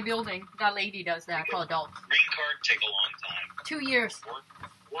 in my building, that lady does that for adults. Green card take a long time. 2 years. Work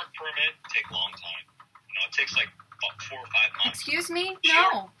permit take a long time. It takes like 4 or 5 months. Excuse me?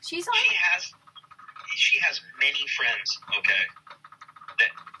 No. She has many friends, okay,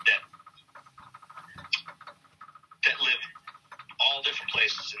 that live all different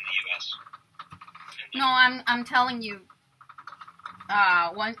places in the U.S. No, I'm telling you,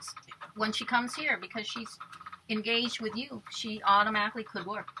 when she comes here, because she's engaged with you, she automatically could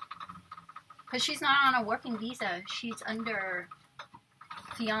work. Because she's not on a working visa. She's under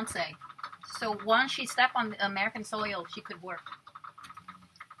fiance. So once she stepped on the American soil, she could work.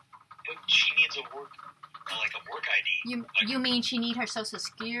 But she needs a work ID. You mean she needs her social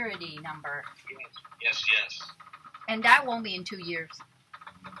security number? Yes. And that won't be in 2 years.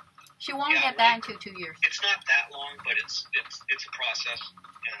 She won't get that until 2 years. It's not that long, but it's a process.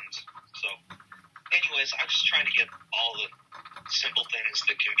 And so, anyways, I'm just trying to get all the simple things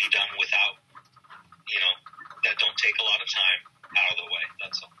that can be done without, that don't take a lot of time out of the way.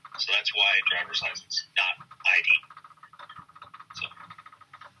 That's all. So that's why driver's license, not ID. So.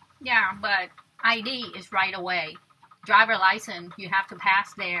 Yeah, but ID is right away. Driver license, you have to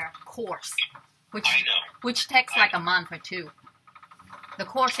pass their course, which takes like a month or 2. The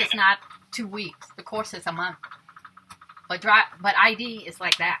course is not 2 weeks. The course is a month. But ID is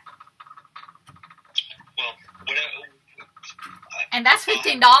like that. Well, and that's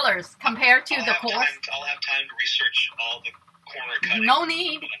 $15 compared to the course. I'll have time to research all the corner cutting. No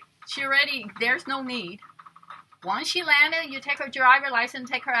need. There's no need. Once she landed, you take her driver license,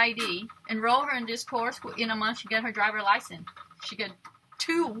 take her ID, enroll her in this course. In a month, she get her driver license. She get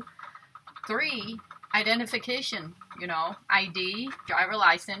 2, 3 identification, ID, driver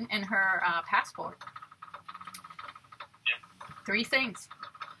license, and her passport. Yeah. 3 things.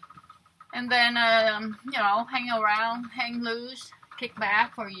 And then, hang around, hang loose, kick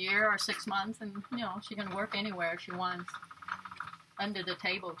back for a year or 6 months, and, she can work anywhere she wants. Under the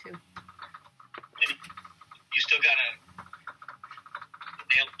table, too. You still got a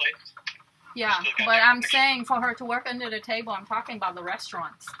nail place? Yeah, but I'm saying for her to work under the table, I'm talking about the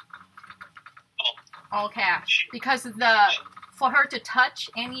restaurants. Oh. All cash. Because for her to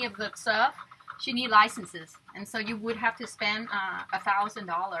touch any of the stuff, she need licenses. And so you would have to spend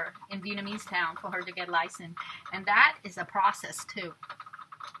 $1,000 in Vietnamese town for her to get licensed. And that is a process, too.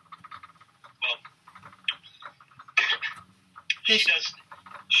 Well, she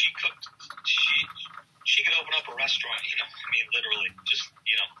could open up a restaurant, literally,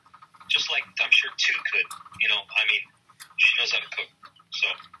 just like I'm sure Tu could, she knows how to cook, so.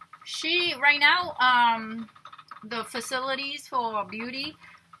 Right now, the facilities for beauty,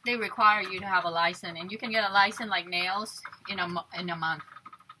 they require you to have a license, and you can get a license like nails in a month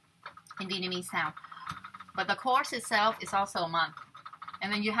in Vietnamese town. But the course itself is also a month,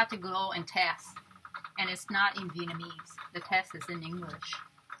 and then you have to go and test, and it's not in Vietnamese. The test is in English.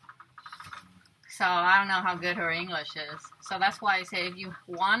 So I don't know how good her English is. So that's why I say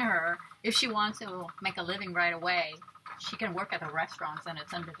if she wants to make a living right away, she can work at the restaurants, and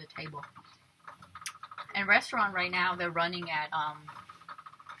it's under the table. And restaurant right now, they're running at,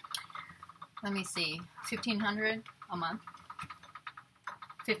 let me see, $1,500 a month.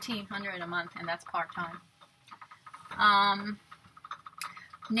 $1,500 a month, and that's part-time.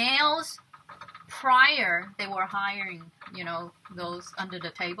 Nails, prior, they were hiring, those under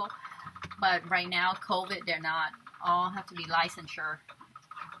the table. But right now, COVID, they're not. All have to be licensure.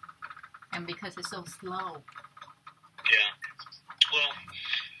 And because it's so slow. Yeah. Well,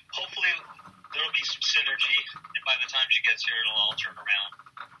 hopefully there'll be some synergy. And by the time she gets here, it'll all turn around,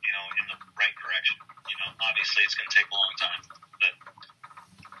 in the right direction. Obviously it's going to take a long time. But,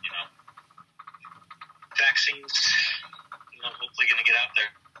 vaccines, hopefully going to get out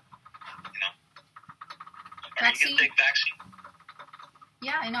there. Are you going to take vaccine?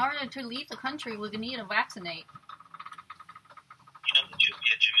 Yeah, in order to leave the country, we need to vaccinate. That you'll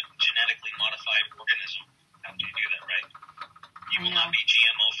be a genetically modified organism after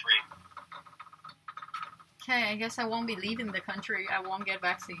Okay, I guess I won't be leaving the country. I won't get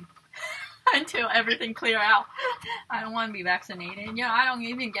vaccine until everything clear out. I don't want to be vaccinated. You know, I don't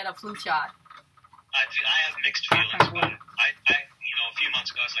even get a flu shot. I have mixed feelings about it. A few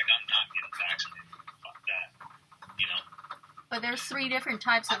months ago, I was like, I'm not getting vaccinated. Fuck that. You know. But there's 3 different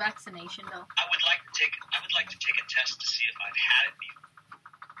types of vaccination, though. I would like to take a test to see if I've had it before.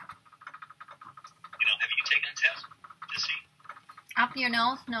 You know, have you taken a test to see? Up your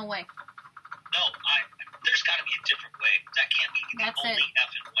nose? No way. No, there's got to be a different way. That can't be the only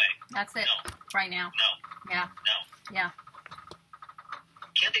effing way. That's it. No. Right now. No. Yeah. No. Yeah.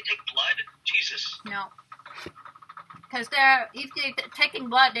 Can't they take blood? Jesus. No. Because if they're taking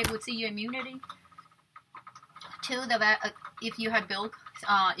blood, they would see your immunity to if you had built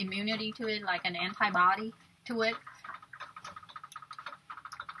immunity to it, like an antibody to it.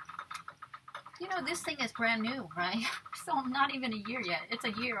 You know, this thing is brand new, right? So not even a year yet. It's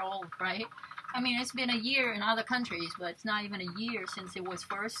a year old, right? I mean, it's been a year in other countries, but it's not even a year since it was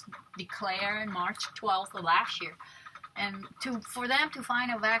first declared March 12th of last year. And for them to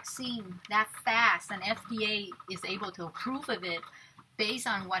find a vaccine that fast, and FDA is able to approve of it based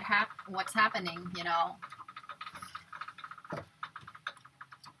on what's happening, you know,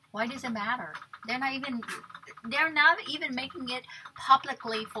 why does it matter? They're not even making it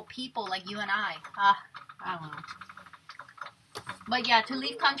publicly for people like you and I. I don't know. But yeah, to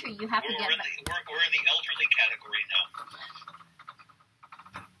leave country, you have to get. We're in the elderly category now.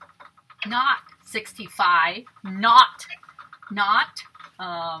 Not 65, not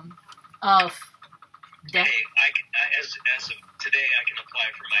of death. Hey, as of today, I can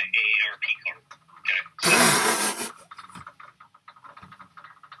apply for my AARP card. Okay.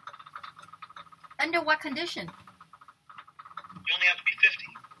 Under what condition? You only have to be 50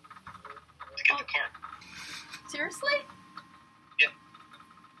 to get the card. Seriously? Yep.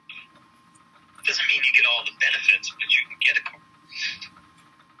 Doesn't mean you get all the benefits, but you can get a card.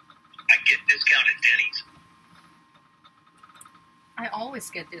 I get discount at Denny's. I always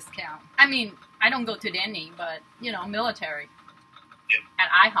get discount. I mean, I don't go to Denny, but, you know, military. Yep. At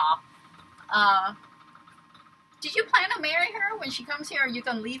IHOP. Did you plan to marry her when she comes here, or you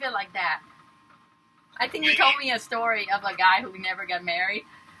can leave it like that? I think you told me a story of a guy who never got married,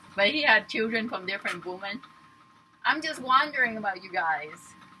 but he had children from different women. I'm just wondering about you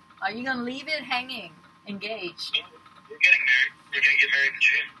guys. Are you going to leave it hanging, engaged? No, we're getting married. We're going to get married in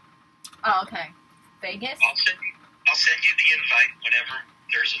June. Oh, okay. Vegas? I'll send you the invite whenever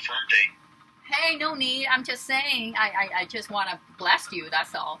there's a firm date. Hey, no need. I'm just saying, I just want to bless you,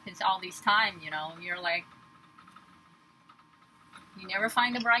 that's all. It's all this time, you know. You're like, you never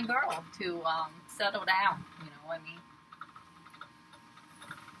find the right girl to settle down, you know what I mean?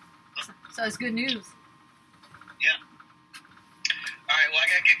 So it's good news. Yeah. All right, well, I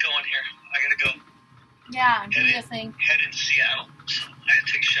got to get going here. I got to go. Yeah, do your thing. Head in Seattle. So I had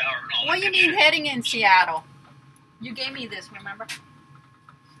to take a shower and all that. What do you mean heading in Seattle? You gave me this, remember?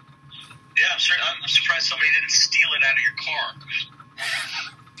 Yeah, I'm surprised somebody didn't steal it out of your car.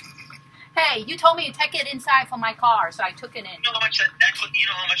 Hey, you told me to take it inside for my car, so I took it in. You know how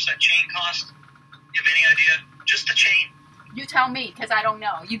much that chain cost? You have any idea? Just the chain. You tell me, because I don't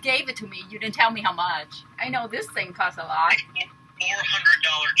know. You gave it to me. You didn't tell me how much. I know this thing costs a lot.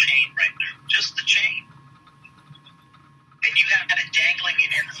 $400 chain right there. Just the chain. And you have it dangling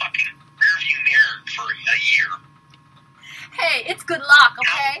in your fucking rearview mirror for a year. Hey, it's good luck,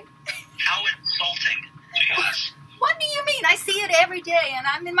 okay? How insulting to us. What do you mean? I see it every day, and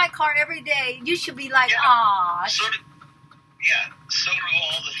I'm in my car every day. You should be like, yeah. aw. So do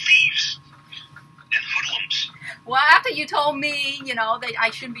all the thieves and hoodlums. Well, after you told me, you know, that I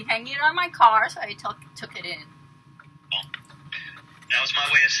shouldn't be hanging it on my car, so I took it in. Well, that was my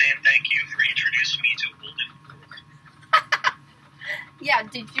way of saying thank you for introducing me to a whole different world. Yeah,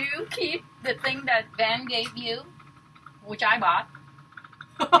 did you keep the thing that Van gave you, which I bought?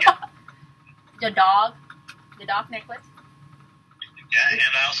 Yeah. The dog necklace? Yeah,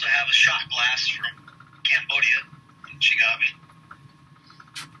 and I also have a shot glass from Cambodia that she got me.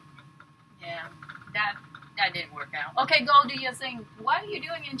 Yeah, that didn't work out. Okay, go do your thing. What are you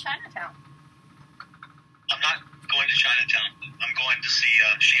doing in Chinatown? I'm not going to Chinatown. I'm going to see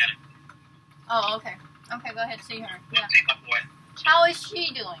Shannon. Oh, okay. Okay, go ahead and see her. Yeah. See my boy. How is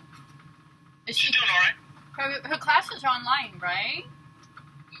she doing? She's doing all right. Her classes are online, right?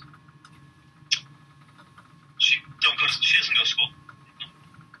 She doesn't go to school.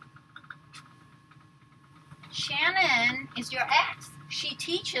 Shannon is your ex. She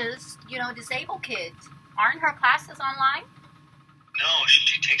teaches, you know, disabled kids. Aren't her classes online? No,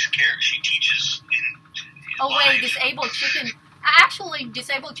 she takes care. She teaches in Oh live. wait, disabled children. Actually,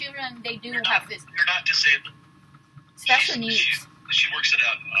 disabled children, they do have this. You're not disabled. special needs. She works at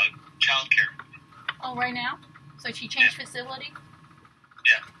a child care. Oh, right now? So she changed facility?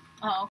 Yeah. Oh.